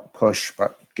not push,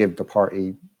 but give the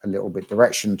party a little bit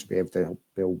direction to be able to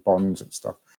build bonds and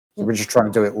stuff. So we're just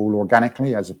trying to do it all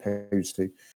organically, as opposed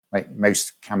to like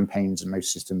most campaigns and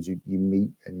most systems you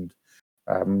meet and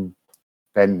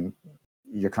then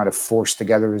you're kind of forced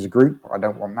together as a group. I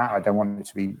don't want that. I don't want it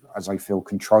to be, as I feel,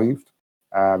 contrived.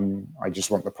 I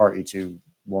just want the party to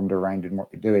wander around in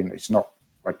what they're doing. It's not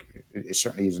like, it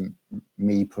certainly isn't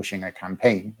me pushing a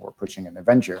campaign or pushing an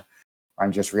adventure.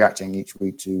 I'm just reacting each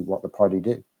week to what the party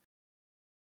did.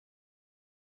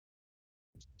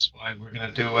 That's why we're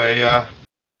going to do a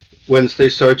Wednesday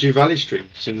Stardew Valley stream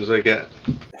as soon as I get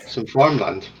some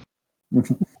farmland.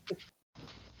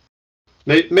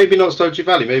 Maybe not Stardew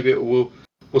Valley. Maybe we'll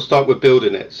start with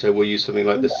building it. So we'll use something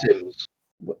like The Sims.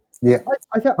 Yeah,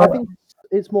 I think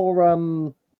it's more.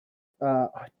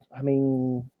 I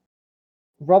mean,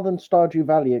 rather than Stardew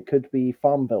Valley, it could be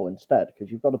Farmville instead,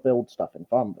 because you've got to build stuff in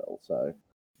Farmville. So,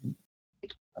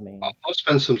 I mean, I'll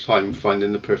spend some time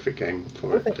finding the perfect game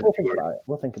for it.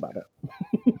 We'll think about it.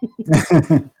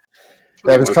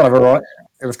 Yeah, it was kind of ironic.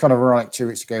 It was kind of ironic 2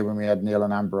 weeks ago when we had Neil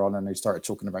and Amber on, and they started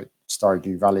talking about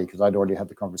Stardew Valley, because I'd already had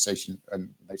the conversation,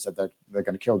 and they said that they're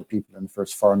going to kill the people in the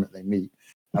first farm that they meet,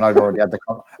 and I'd already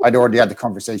had the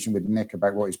conversation with Nick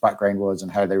about what his background was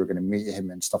and how they were going to meet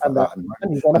him and stuff like that. And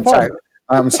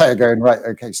I'm sitting going, right,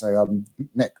 okay, so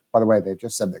Nick, by the way, they've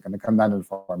just said they're going to come down to the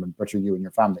farm and butcher you and your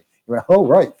family. You went, oh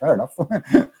right, fair enough.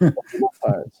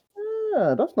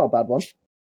 Yeah, that's not a bad one.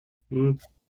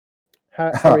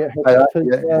 Harriet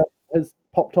has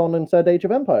popped on and said Age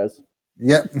of Empires.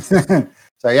 Yep.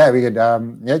 So yeah, we could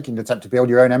you can attempt to build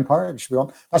your own empire if you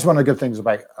want. That's one of the good things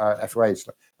about FOAs.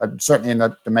 Certainly in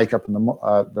the makeup and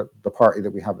the party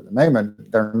that we have at the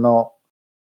moment, they're not.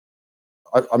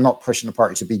 I'm not pushing the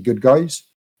party to be good guys.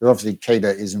 But obviously, Kada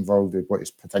is involved with what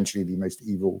is potentially the most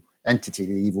evil entity,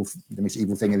 the most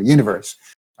evil thing in the universe.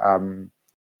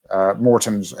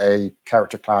 Mortem's a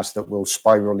character class that will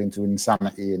spiral into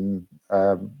insanity and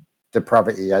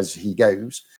depravity as he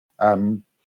goes.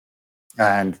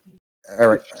 And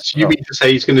Eric, so you mean to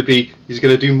say he's going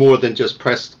to do more than just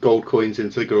press gold coins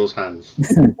into the girls' hands?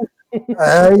 It's not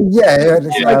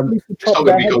going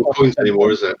to be gold coins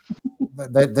anymore, is it?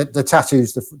 The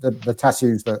tattoos, the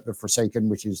tattoos that the Forsaken,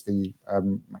 which is the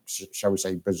shall we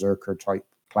say berserker type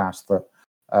class that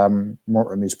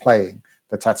Mortem is playing,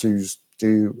 the tattoos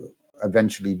do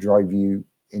eventually drive you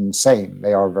insane.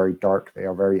 They are very dark. They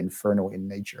are very infernal in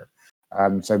nature.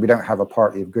 So we don't have a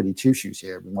party of goody two shoes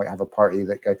here. We might have a party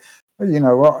that go, well, you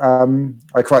know what?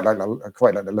 I quite like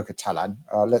the look of Talan.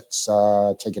 Let's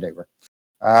take it over.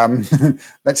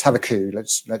 Let's have a coup.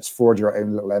 Let's forge our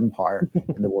own little empire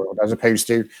in the world, as opposed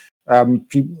to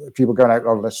people going out,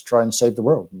 oh, let's try and save the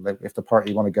world. If the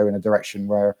party want to go in a direction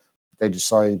where they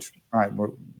decide, all right,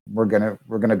 we're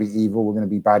gonna be evil, we're gonna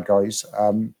be bad guys,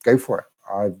 go for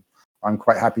it. I'm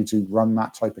quite happy to run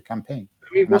that type of campaign.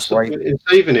 I mean, what's the point in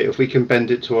saving it if we can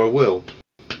bend it to our will?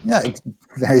 Yeah,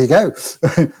 there you go.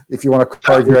 If you want to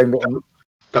carve your own little...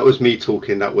 That was me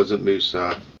talking. That wasn't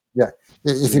Musa. Yeah,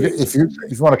 if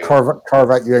you want to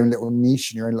carve out your own little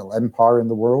niche and your own little empire in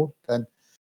the world, then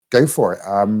go for it.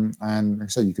 And like I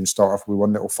say, you can start off with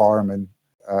one little farm, and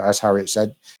as Harriet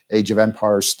said, Age of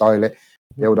Empires style it,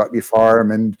 build up your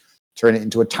farm and turn it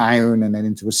into a town, and then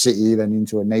into a city, then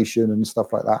into a nation and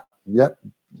stuff like that. Yep.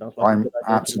 I'm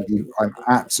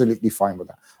absolutely fine with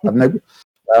that.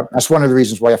 That's one of the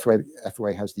reasons why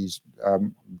FOA has these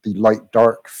the light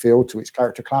dark feel to its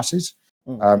character classes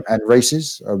and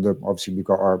races. Obviously, we've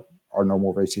got our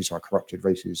normal races, our corrupted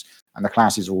races, and the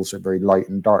classes are also very light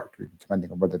and dark,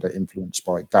 depending on whether they're influenced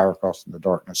by Darakos and the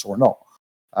darkness or not.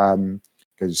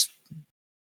 Because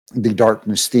the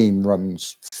darkness theme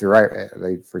runs throughout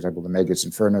it. For example, the Magus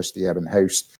Infernus, the Ebon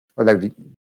Host, although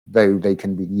they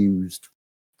can be used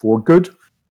for good,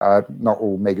 not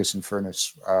all Magus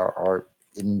Infernus are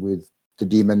in with the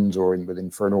demons or in with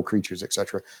infernal creatures,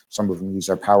 etc. Some of them use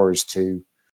their powers to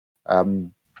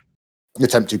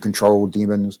attempt to control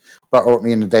demons. But at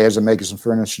the end of the day, as a Magus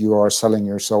Infernus, you are selling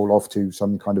your soul off to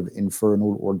some kind of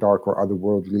infernal or dark or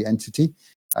otherworldly entity.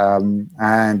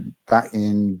 And that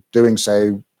in doing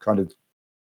so kind of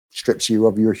strips you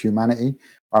of your humanity.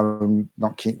 I'm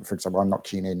not keen, for example, I'm not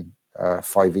keen in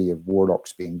 5e of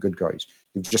warlocks being good guys.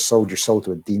 You've just sold your soul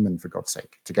to a demon, for God's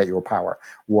sake, to get your power.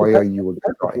 Why are you a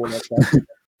good guy?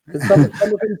 Because some of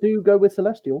them do go with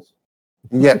Celestials.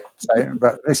 Yeah, so,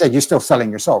 but they said you're still selling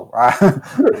your soul.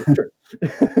 True.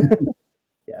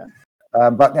 Yeah.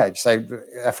 But yeah, so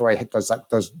FOA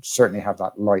does certainly have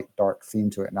that light dark theme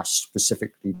to it, and that's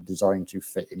specifically designed to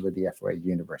fit in with the FOA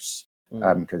universe.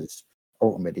 Because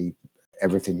ultimately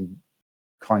everything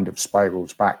kind of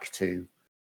spirals back to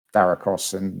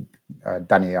Darakos and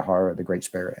Dani Ahara, the Great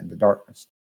Spirit, and the darkness,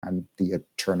 and the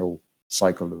eternal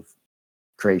cycle of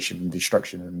creation and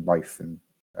destruction and life and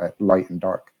light and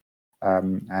dark.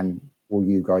 And all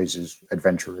you guys as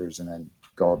adventurers and then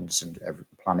gods and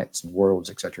planets and worlds,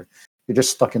 etc. You're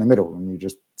just stuck in the middle, and you're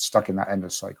just stuck in that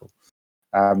endless cycle.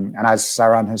 And as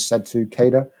Saran has said to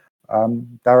Kada,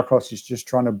 Darakos is just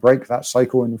trying to break that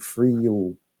cycle and free you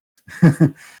all,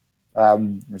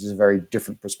 which is a very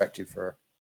different perspective for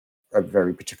a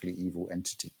very particularly evil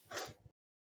entity.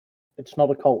 It's not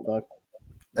a cult, though.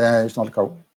 It's not a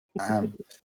cult.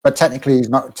 But technically, he's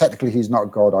not a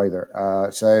god either.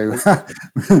 So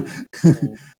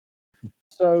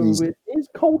it is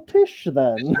cultish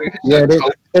then. Yeah,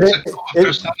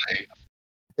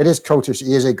 it is cultish.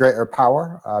 He is a greater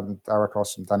power.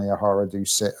 Darakos and Dani Ahara do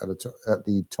sit at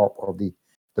the top of the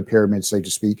pyramid, so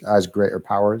to speak, as greater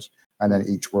powers, and then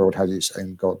each world has its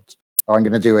own gods. I'm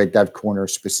going to do a dev corner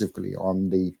specifically on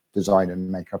the design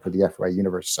and makeup of the FOA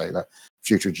universe, so that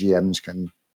future GMs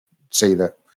can see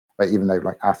that even though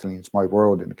like Athlene's my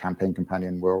world and the campaign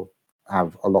companion will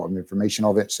have a lot of information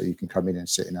of it, so you can come in and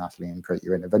sit in Athlene and create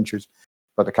your own adventures.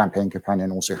 But the campaign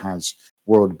companion also has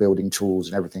world building tools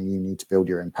and everything you need to build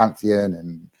your own pantheon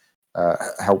and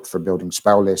help for building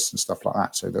spell lists and stuff like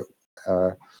that, so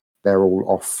that they're all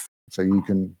off. So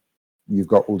you've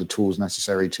got all the tools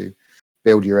necessary to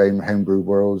build your own homebrew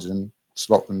worlds and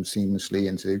slot them seamlessly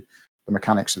into the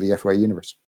mechanics of the FOA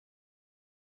universe.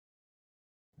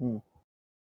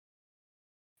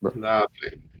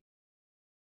 Lovely.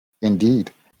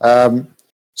 Indeed.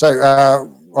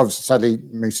 So obviously, sadly,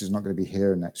 Moose is not going to be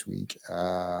here next week,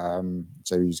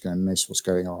 so he's going to miss what's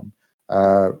going on.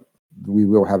 We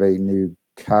will have a new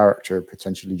character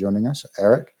potentially joining us,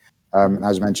 Eric.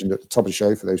 As mentioned at the top of the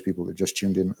show, for those people that just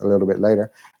tuned in a little bit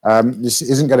later, this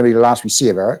isn't going to be the last we see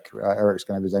of Eric. Eric's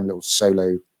going to have his own little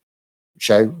solo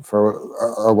show for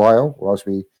a while, whilst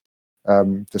we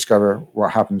discover what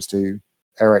happens to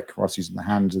Eric whilst he's in the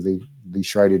hands of the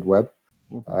shrouded web.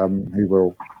 Who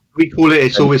will... We call it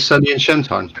It's Always Sunny in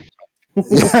Shenton.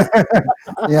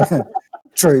 Yeah,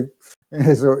 true.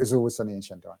 It's always sunny in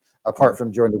Shenton, apart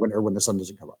from during the winter when the sun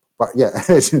doesn't come up. But yeah,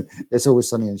 it's always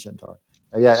sunny in Shenton.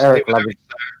 Yeah, Eric.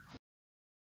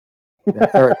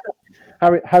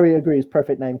 Harry agrees.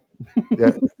 Perfect name.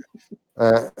 Yeah,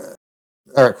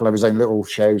 Eric will have his own little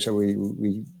show. So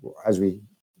we as we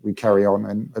carry on,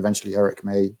 and eventually Eric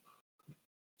may,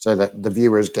 so that the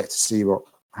viewers get to see what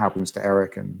happens to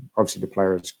Eric, and obviously the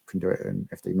players can do it. And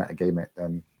if they metagame it,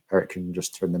 then Eric can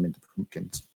just turn them into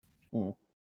pumpkins.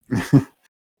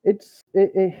 It's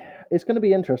going to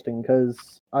be interesting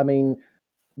because I mean,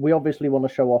 we obviously want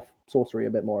to show off sorcery a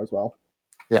bit more as well.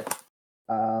 Yeah.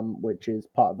 Which is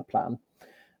part of the plan.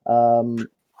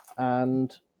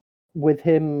 And with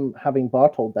him having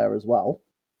Bartold there as well,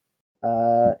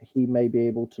 he may be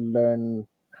able to learn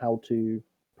how to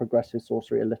progress his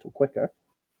sorcery a little quicker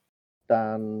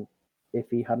than if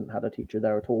he hadn't had a teacher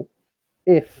there at all.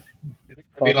 If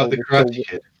be like the Karate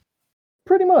Kid.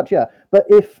 Pretty much, yeah. But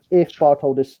if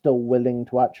Bartold is still willing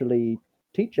to actually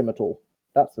teach him at all,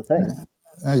 that's the thing.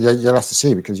 You'll have to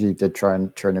see, because you did try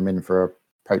and turn him in for a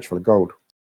pouch full of gold.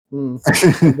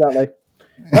 Exactly.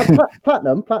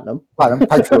 Platinum. Pouch full of platinum.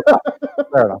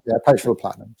 Fair enough. Yeah, pouch full of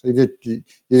platinum. So you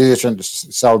did trying to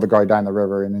sell the guy down the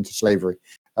river and into slavery.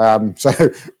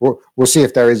 So we'll see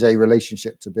if there is a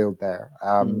relationship to build there.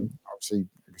 Obviously,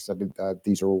 like I said,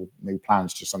 these are all new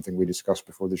plans, just something we discussed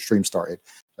before the stream started.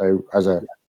 So as a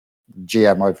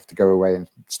GM, I have to go away and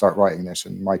start writing this,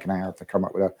 and Mike and I have to come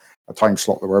up with a time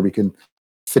slot where we can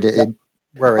fit it in.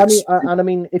 Where I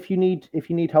mean, if you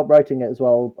need help writing it as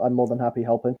well, I'm more than happy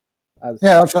helping.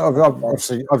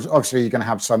 Obviously, you're going to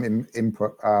have some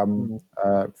input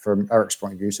from Eric's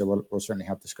point of view, so we'll certainly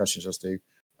have discussions as to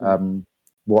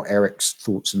what Eric's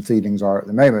thoughts and feelings are at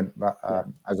the moment, but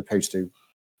as opposed to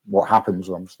what happens.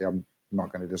 Obviously, I'm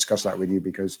not going to discuss that with you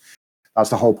because that's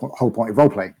the whole point of role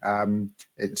playing.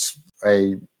 It's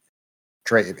a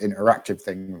creative, interactive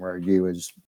thing where you,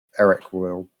 as Eric,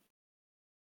 will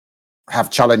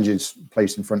have challenges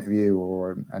placed in front of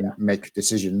you and make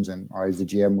decisions, and I, as the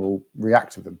GM, will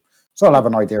react to them. So I'll have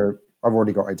an idea. I've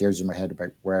already got ideas in my head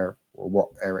about where or what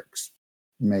Eric's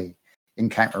may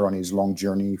encounter on his long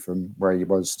journey from where he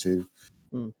was to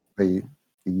the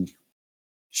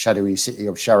shadowy city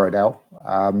of Sharodel.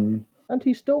 And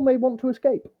he still may want to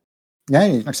escape. Yeah,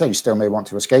 like I say, he still may want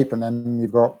to escape, and then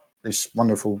you've got this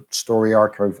wonderful story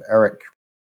arc of Eric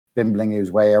bimbling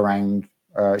his way around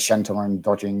Shentarn,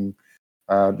 dodging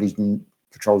Legion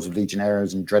patrols of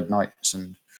Legionnaires and Dreadknights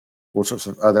and all sorts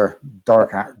of other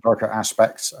darker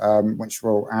aspects, which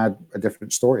will add a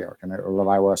different story arc, and it will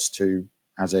allow us to,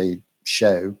 as a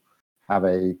show, have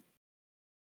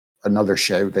another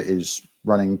show that is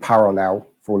running parallel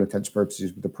for all intents and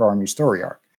purposes with the primary story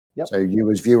arc. Yep. So you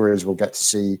as viewers will get to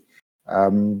see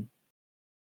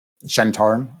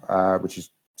Shentarn, which is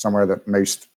somewhere that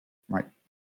most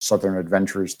southern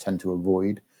adventurers tend to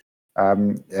avoid,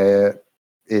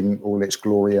 in all its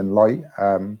glory and light.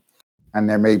 And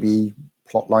there may be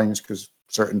plot lines because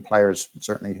certain players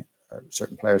from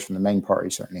the main party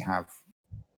certainly have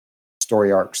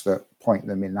story arcs that point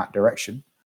them in that direction.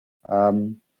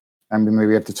 And we may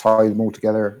be able to tie them all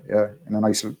together in a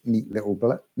nice, neat little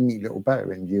bow.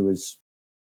 And you, as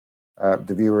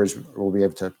the viewers, will be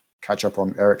able to catch up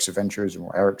on Eric's adventures and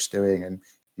what Eric's doing, and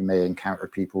you may encounter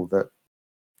people that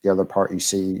the other party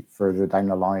see further down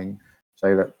the line,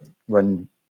 so that when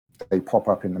they pop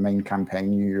up in the main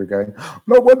campaign, you're going,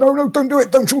 no, don't do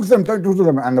it, don't talk to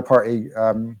them, and the party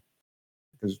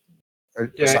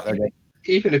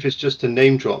even if it's just to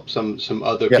name drop some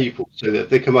other people, so that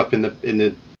they come up in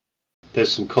the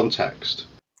there's some context.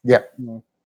 Yeah.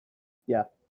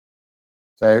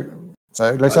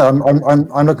 So let's say I'm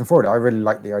looking forward to it. I really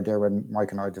like the idea when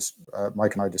Mike and I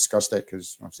discussed it,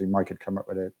 because obviously Mike had come up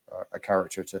with a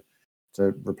character to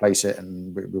replace it,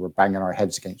 and we were banging our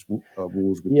heads against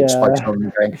walls with big spikes on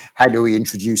and going, how do we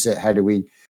introduce it? How do we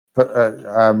put?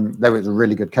 There was a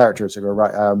really good character, so go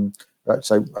right.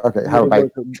 So okay, how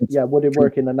about would it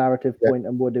work in the narrative point,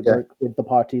 and would it work with the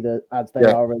party that as they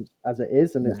are as it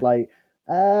is? And it's like,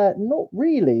 not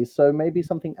really. So maybe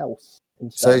something else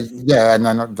instead. So and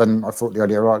then I thought the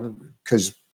idea,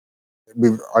 because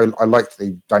I liked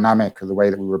the dynamic of the way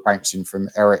that we were bouncing from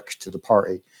Eric to the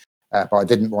party, but I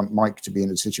didn't want Mike to be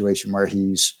in a situation where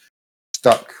he's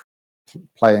stuck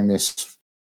playing this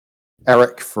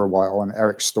Eric for a while and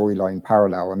Eric's storyline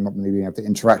parallel and not really being able to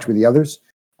interact with the others.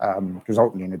 Because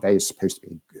ultimately in the day it's supposed to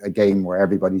be a game where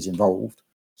everybody's involved.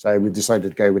 So we've decided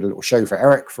to go with a little show for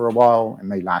Eric for a while. It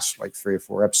may last like 3 or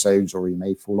 4 episodes, or he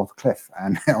may fall off a cliff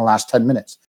and it'll last 10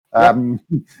 minutes.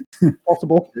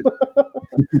 Possible.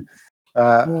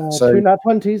 So 2 nat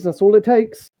 20s, that's all it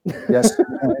takes. Yes.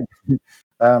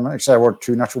 Like I say, or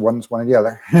 2 natural ones, one or the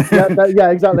other. yeah,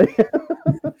 exactly.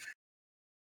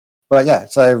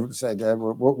 But so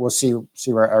we'll see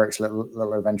where Eric's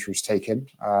little adventures take him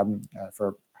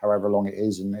for however long it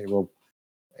is, and it will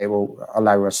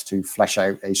allow us to flesh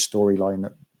out a storyline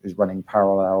that is running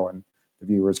parallel, and the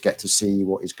viewers get to see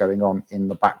what is going on in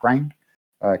the background.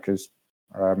 Because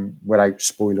without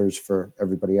spoilers for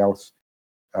everybody else,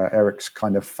 Eric's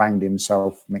kind of found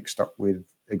himself mixed up with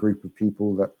a group of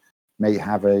people that may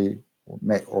have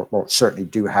or certainly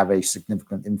do have a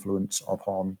significant influence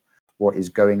upon what is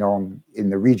going on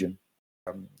in the region.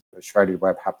 The Shrouded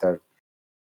Web have their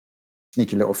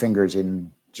sneaky little fingers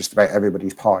in just about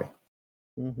everybody's pie.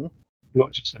 Mm-hmm.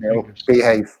 Not just their fingers.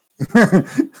 Behave.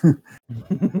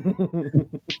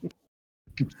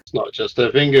 It's not just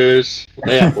their fingers.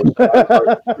 They're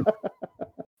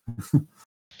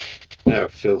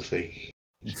filthy.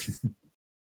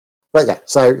 But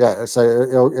so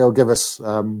it'll give us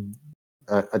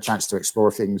a chance to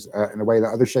explore things in a way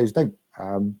that other shows don't.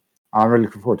 I'm really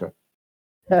looking forward to it.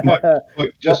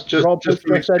 Mike, just from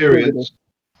experience.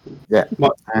 Yeah.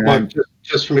 Mike,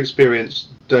 just from experience,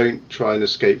 don't try and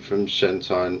escape from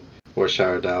Shentarn. or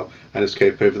Sharadal and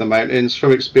escape over the mountains.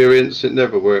 From experience, it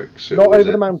never works. It Not always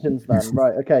over the mountains, then.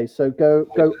 Right. Okay. So go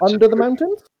under the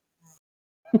mountains.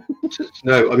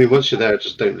 No, I mean once you're there,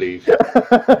 just don't leave. So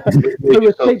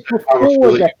escape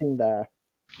before getting there.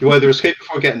 You either escape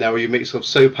before getting there, or you make yourself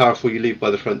so powerful you leave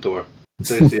by the front door.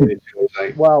 Those are the only two ways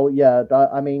out. Well, yeah.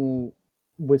 I mean,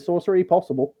 with sorcery,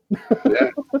 possible. Yeah,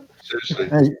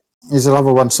 seriously. He's a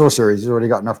level 1 sorcerer. He's already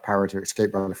got enough power to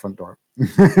escape by the front door.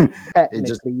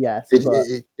 Technically, yes. He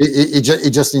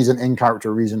just needs an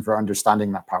in-character reason for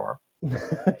understanding that power.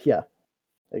 Yeah,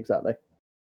 exactly.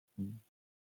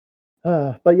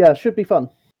 But yeah, should be fun.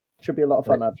 Should be a lot of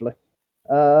fun, actually.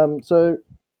 So,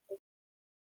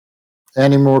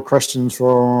 any more questions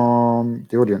from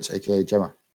the audience, aka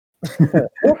Gemma?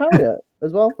 or Harriet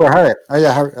as well. Or Harriet. Oh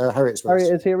yeah, Harriet's with us.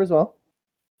 Harriet is here as well.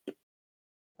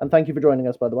 And thank you for joining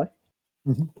us, by the way.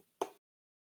 Mm-hmm.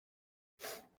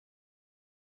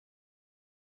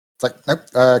 It's like, nope,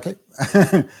 okay,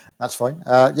 that's fine.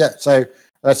 Yeah, so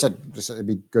as I said, it'd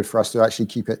be good for us to actually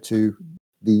keep it to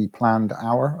the planned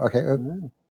hour. Okay.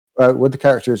 Would the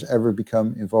characters ever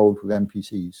become involved with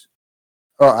NPCs?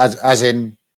 Or as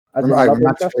in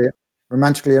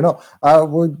romantically or not?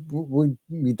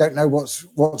 We don't know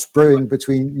what's brewing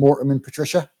between Mortem and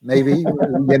Patricia. Maybe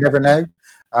you never know.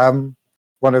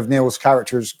 One of Neil's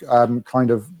characters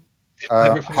kind of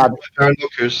had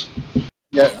knockers.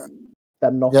 Yeah,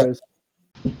 them knockers.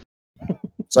 Yeah.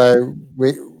 So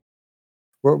we'll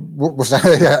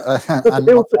say,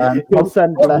 he'll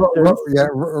send letters.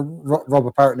 Rob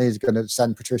apparently is going to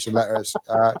send Patricia letters.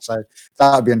 So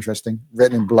that would be interesting.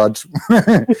 Written in blood.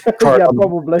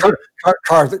 Probably.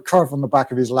 Carved on the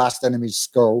back of his last enemy's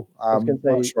skull. I was going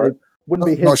to say, it wouldn't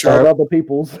be his, but other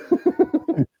people's.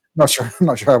 Not sure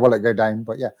how well it go down,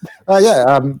 but yeah.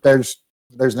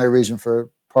 There's no reason for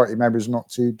party members not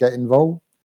to get involved.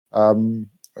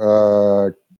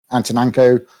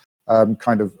 Antonanko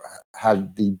kind of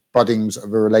had the buddings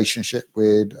of a relationship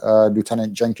with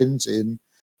Lieutenant Jenkins in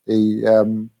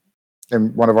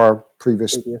one of our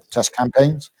previous test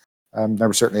campaigns. There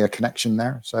was certainly a connection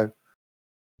there. So,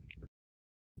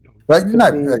 but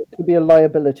it could be a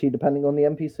liability depending on the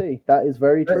NPC. That is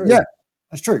very true. Yeah,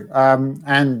 that's true.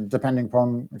 And depending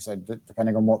on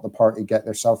what the party get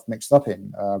themselves mixed up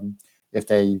in, if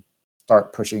they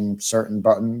start pushing certain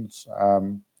buttons.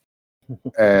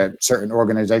 Certain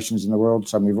organizations in the world,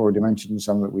 some we've already mentioned,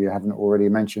 some that we haven't already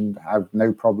mentioned, have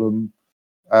no problem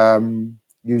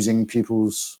using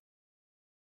people's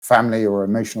family or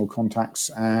emotional contacts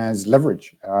as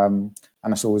leverage. And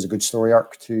that's always a good story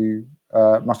arc to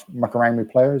muck around with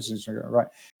players. Is right.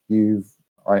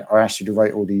 I asked you to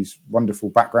write all these wonderful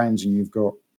backgrounds, and you've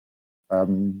got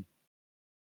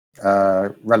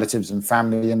relatives and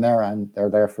family in there, and they're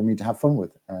there for me to have fun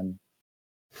with. And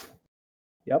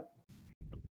yep.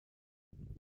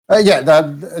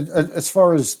 As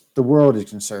far as the world is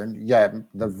concerned,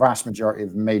 the vast majority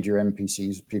of major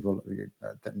NPCs, people,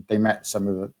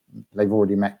 they've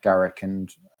already met Garrick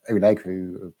and Oleg,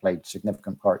 who have played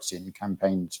significant parts in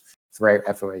campaigns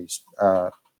throughout FOA's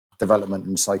development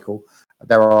and cycle.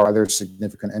 There are other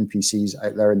significant NPCs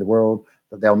out there in the world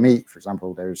that they'll meet. For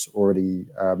example, there's already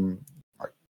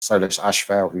like Solus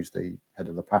Ashfell, who's the head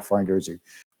of the Pathfinders, who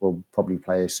will probably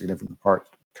play a significant part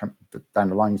down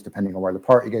the lines, depending on where the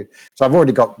party goes. So I've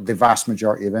already got the vast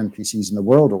majority of NPCs in the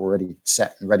world already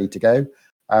set and ready to go.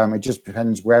 It just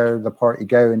depends where the party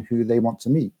go and who they want to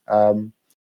meet.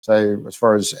 So as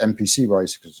far as NPC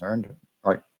wise is concerned,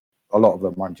 like a lot of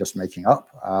them I'm just making up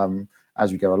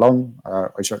as we go along.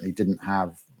 I certainly didn't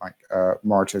have like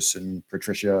Martus and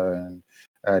Patricia and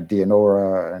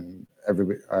Dianora and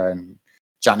everybody and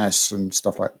Janice and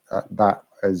stuff like that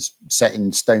as set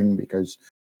in stone, because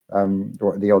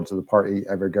what are the odds of the party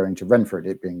ever going to Renford?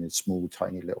 It being a small,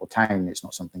 tiny little town, it's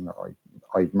not something that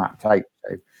I've mapped out.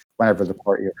 So whenever the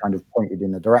party are kind of pointed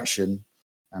in a direction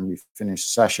and we've finished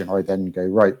the session, I then go,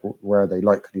 right, where are they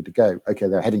likely to go? Okay,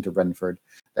 they're heading to Renford.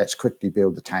 Let's quickly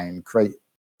build the town, create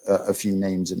a few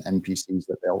names and NPCs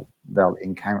that they'll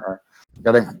encounter.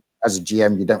 As a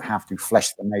GM, you don't have to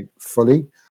flesh them out fully.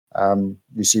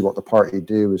 You see what the party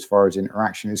do as far as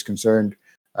interaction is concerned.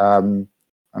 And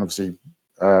obviously,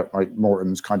 like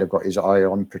Mortem's kind of got his eye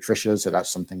on Patricia, so that's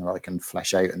something that I can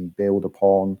flesh out and build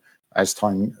upon as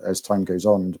time goes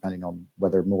on, depending on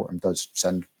whether Mortem does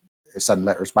send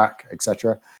letters back,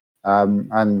 etc.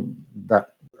 And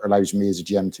that allows me as a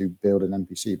GM to build an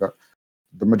NPC. But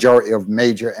the majority of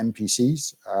major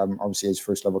NPCs, obviously as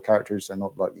first level characters, they're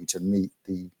not likely to meet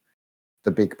the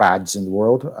big bads in the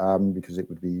world, because it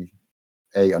would be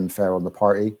unfair on the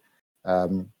party.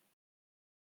 Unless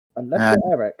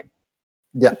you're Eric.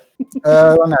 Yeah.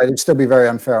 Well, no, it'd still be very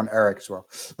unfair on Eric as well.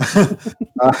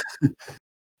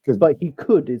 But he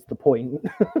could, is the point.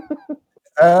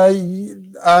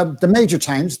 The major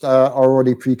towns are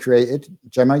already pre-created,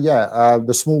 Gemma. Yeah,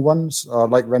 the small ones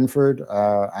like Renford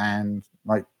and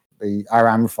like the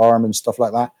Aram farm and stuff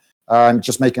like that. I'm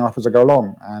just making up as I go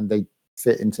along, and they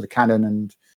fit into the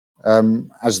canon.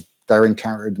 And as they're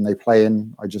encountered and they play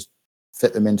in, I just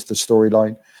fit them into the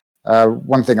storyline.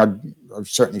 One thing I've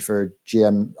certainly for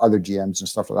other GMs and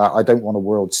stuff like that, I don't want a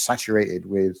world saturated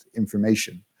with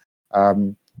information.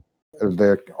 Our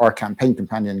campaign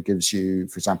companion gives you,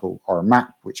 for example, our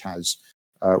map, which has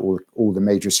all the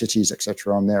major cities,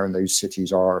 etc., on there, and those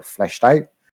cities are fleshed out.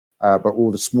 But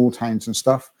all the small towns and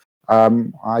stuff,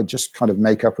 I just kind of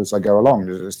make up as I go along.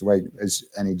 It's the way as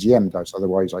any GM does.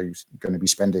 Otherwise, I'm going to be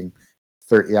spending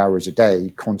 30 hours a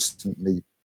day constantly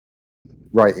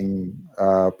writing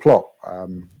plot.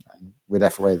 And with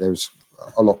FOA, there's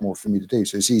a lot more for me to do.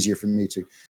 So it's easier for me to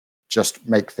just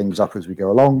make things up as we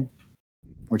go along,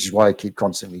 which is why I keep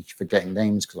constantly forgetting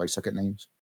names because I suck at names.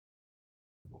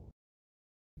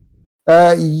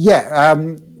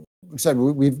 So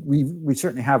we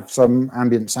certainly have some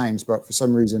ambient sounds, but for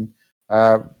some reason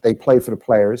they play for the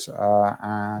players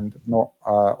and not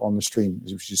on the stream,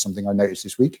 which is something I noticed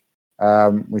this week,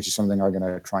 which is something I'm going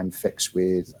to try and fix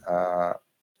with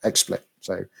XSplit.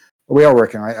 So we are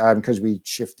working on it because we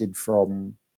shifted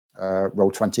from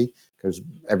Roll20 because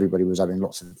everybody was having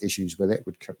lots of issues with it,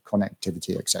 with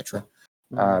connectivity, etc.,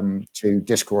 to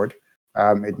Discord.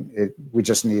 We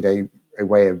just need a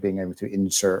way of being able to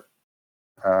insert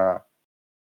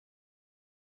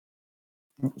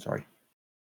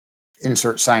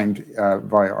insert sound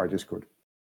via our Discord.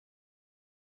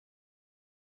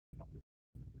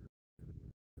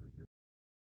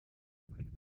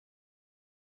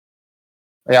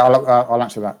 Yeah, I'll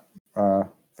answer that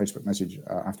Facebook message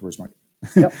afterwards, Mike.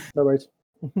 Yep, no worries.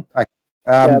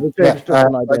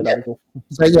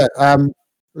 So yeah,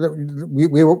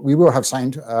 we will have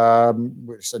sound.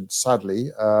 Which said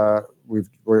sadly,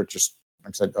 we're just like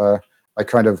I said. I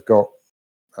kind of got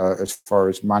as far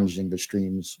as managing the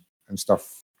streams and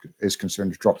stuff is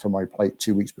concerned, dropped on my plate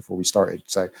 2 weeks before we started.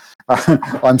 So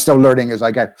I'm still learning as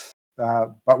I go.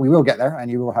 But we will get there,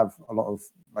 and you will have a lot of,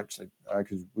 like I said,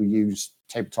 because we use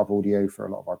tabletop audio for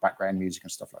a lot of our background music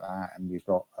and stuff like that. And we've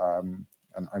got, and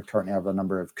I currently have a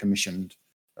number of commissioned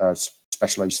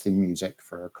specialized theme music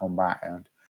for combat and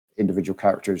individual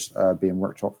characters being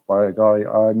worked off by a guy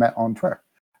I met on Twitter,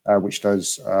 which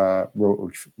does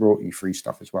royalty-free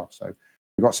stuff as well. So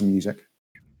we've got some music.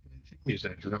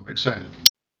 Music, does that make sense?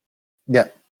 Yeah.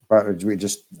 But we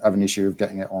just have an issue of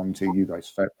getting it on to you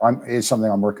guys. So it's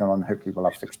something I'm working on. Hopefully we'll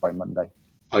have fixed by Monday.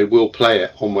 I will play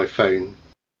it on my phone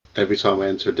every time I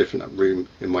enter a different room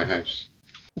in my house.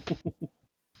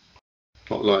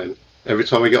 Not lying. Every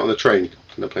time I get on the train,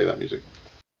 I'm going to play that music.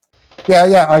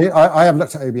 Yeah. I have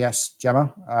looked at OBS,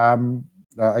 Gemma.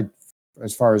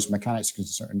 As far as mechanics are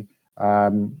concerned,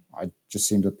 I just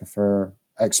seem to prefer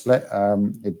XSplit.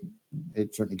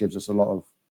 It certainly gives us a lot of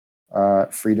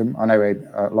freedom. I know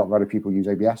a lot of other people use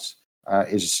OBS.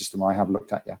 Is a system I have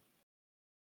looked at, yeah.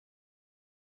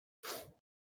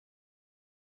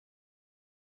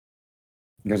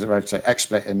 Because I'd say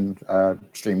XSplit and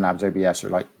Streamlabs OBS are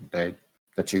like the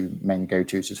two main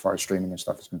go-tos as far as streaming and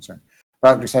stuff is concerned.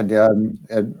 But like I said,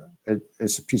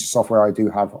 it's a piece of software I do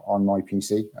have on my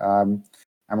PC.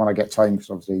 And when I get time, because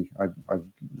obviously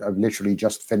I've literally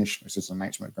just finished, this is an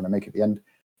announcement I'm going to make at the end,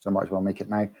 so I might as well make it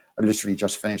now. I literally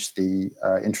just finished the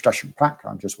introduction pack.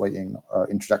 I'm just waiting,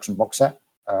 introduction box set.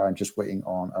 I'm just waiting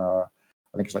on,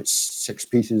 I think it's like 6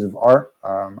 pieces of art,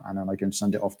 and then I can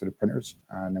send it off to the printers.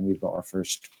 And then we've got our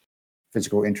first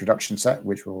physical introduction set,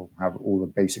 which will have all the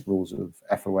basic rules of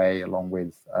FOA, along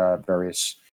with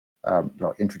various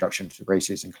introduction to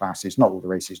races and classes. Not all the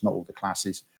races, not all the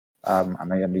classes. And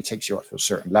it only takes you up to a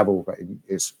certain level, but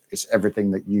it's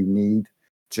everything that you need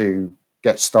to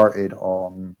get started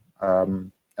on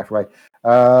FOA.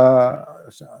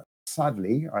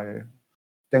 Sadly, I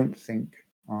don't think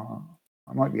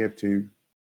I might be able to.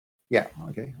 Yeah,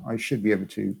 okay. I should be able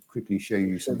to quickly show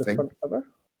you something. The front cover?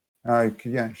 I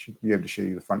should be able to show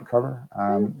you the front cover.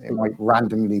 It might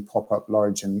randomly pop up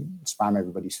large and spam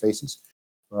everybody's faces.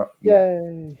 But,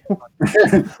 yay!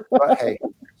 But hey.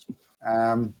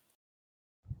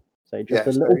 So just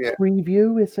a little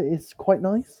preview. It's quite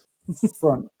nice.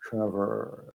 Front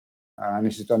cover, and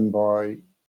this is done by.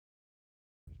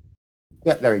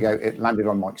 Yeah, there we go. It landed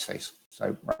on Mike's face.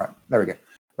 So right there we go.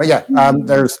 But yeah,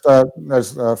 there's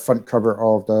the front cover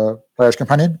of the Player's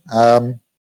Companion.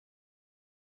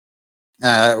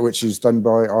 which is done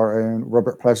by our own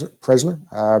Robert Presler.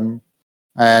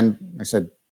 And like I said,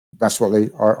 that's what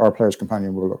our player's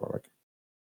companion will look like.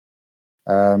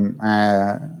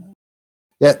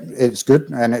 Yeah, it's good,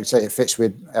 and it fits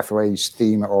with FOA's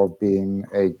theme of being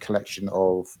a collection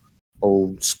of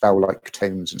old spell-like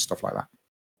tomes and stuff like that.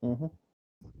 Mm-hmm.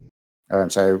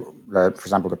 So, for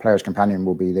example, the player's companion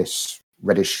will be this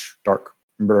reddish, dark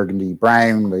burgundy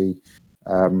brown, the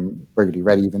burgundy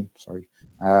red even. Sorry,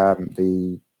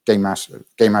 the game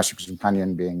master's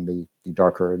companion being the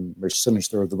darker and most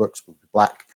sinister of the books will be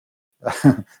black.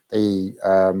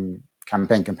 The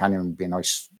campaign companion would be a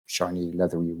nice, shiny,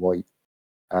 leathery white.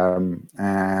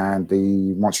 And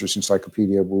the Monstrous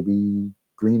Encyclopedia will be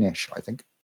greenish, I think.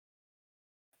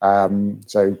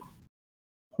 So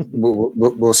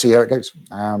we'll see how it goes.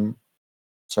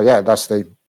 So yeah, that's a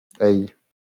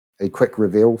quick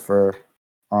reveal for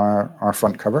our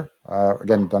front cover.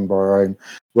 Again, done by our own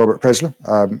Robert Presler.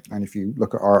 And if you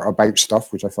look at our about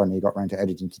stuff, which I finally got around to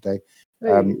editing today,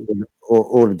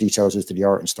 all the details as to the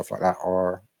art and stuff like that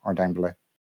are down below.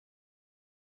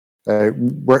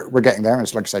 We're getting there.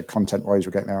 It's like I said, content-wise,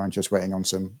 we're getting there. I'm just waiting on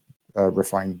some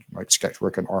refined like sketch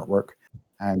work and artwork,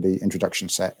 and the introduction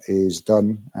set is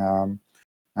done.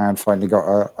 And finally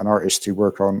got an artist to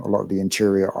work on a lot of the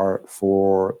interior art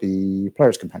for the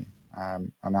player's companion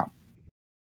on that.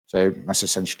 So that's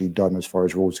essentially done as far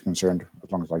as rules are concerned, as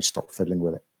long as I stop fiddling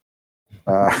with it.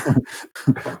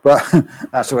 But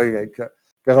that's the way,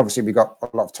 because obviously we got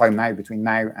a lot of time now between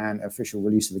now and official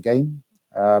release of the game.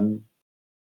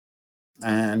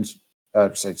 And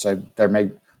so there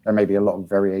may be a lot of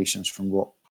variations from what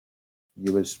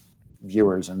you as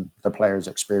viewers and the players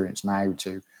experience now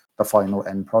to the final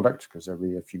end product, because there'll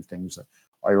be a few things that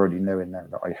I already know in there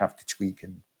that I have to tweak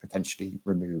and potentially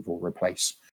remove or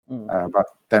replace. But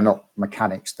they're not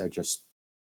mechanics; they're just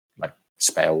like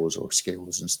spells or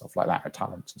skills and stuff like that, or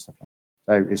talents and stuff like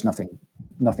that. So it's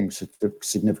nothing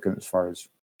significant as far as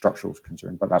structural is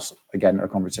concerned. But that's again a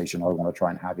conversation I want to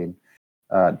try and have in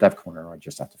Dev Corner. I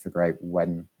just have to figure out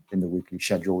when in the weekly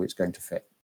schedule it's going to fit.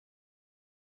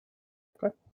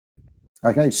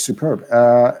 Okay, superb.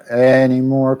 Any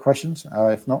more questions?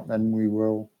 If not, then we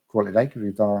will call it a day, because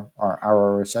we've done our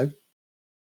hour or so.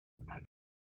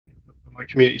 My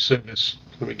community service.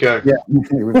 Let me go. Yeah,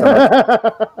 we've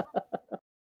done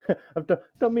I've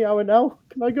done my hour now.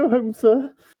 Can I go home,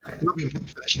 sir?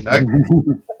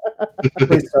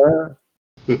 Please, sir.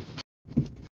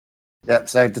 Yeah,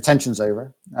 so detention's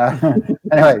over.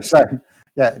 Anyway, so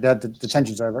yeah, the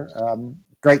detention's over.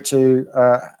 Great to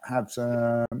have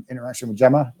some interaction with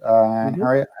Gemma and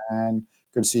Harriet, and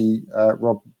good to see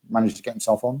Rob managed to get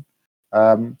himself on.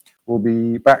 We'll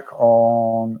be back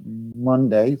on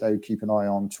Monday, though keep an eye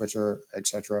on Twitter,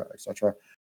 etc.,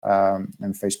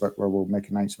 and Facebook, where we'll make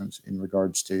announcements in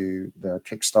regards to the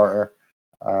Kickstarter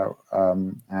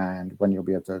and when you'll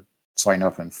be able to sign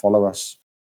up and follow us,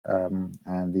 and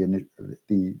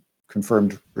the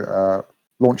confirmed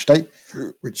launch date,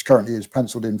 which currently is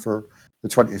penciled in for the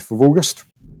 20th of August.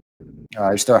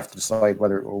 I still have to decide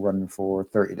whether it will run for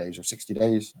 30 days or 60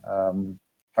 days.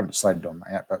 Haven't decided on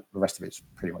that yet, but the rest of it's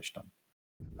pretty much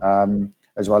done.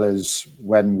 As well as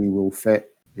when we will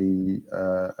fit the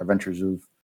adventures of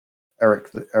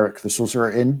Eric the Sorcerer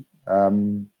into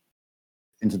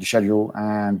the schedule,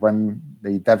 and when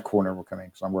the Dev Corner will come in,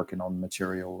 because I'm working on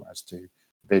material as to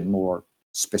a bit more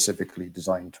specifically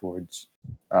designed towards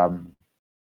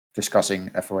discussing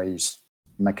FOA's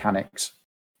mechanics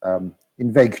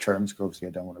in vague terms, because obviously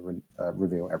I don't want to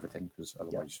reveal everything, because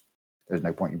otherwise there's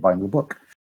no point in buying the book.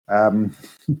 And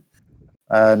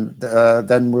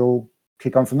then we'll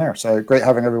kick on from there. So great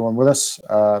having everyone with us.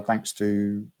 Thanks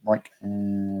to Mike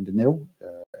and Neil,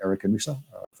 Eric and Musa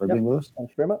for being with us. Thank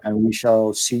you very much. And we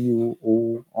shall see you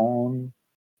all on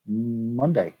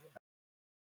Monday.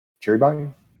 Cheerio,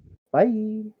 bye.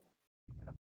 Bye.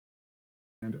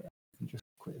 And just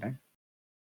quit now.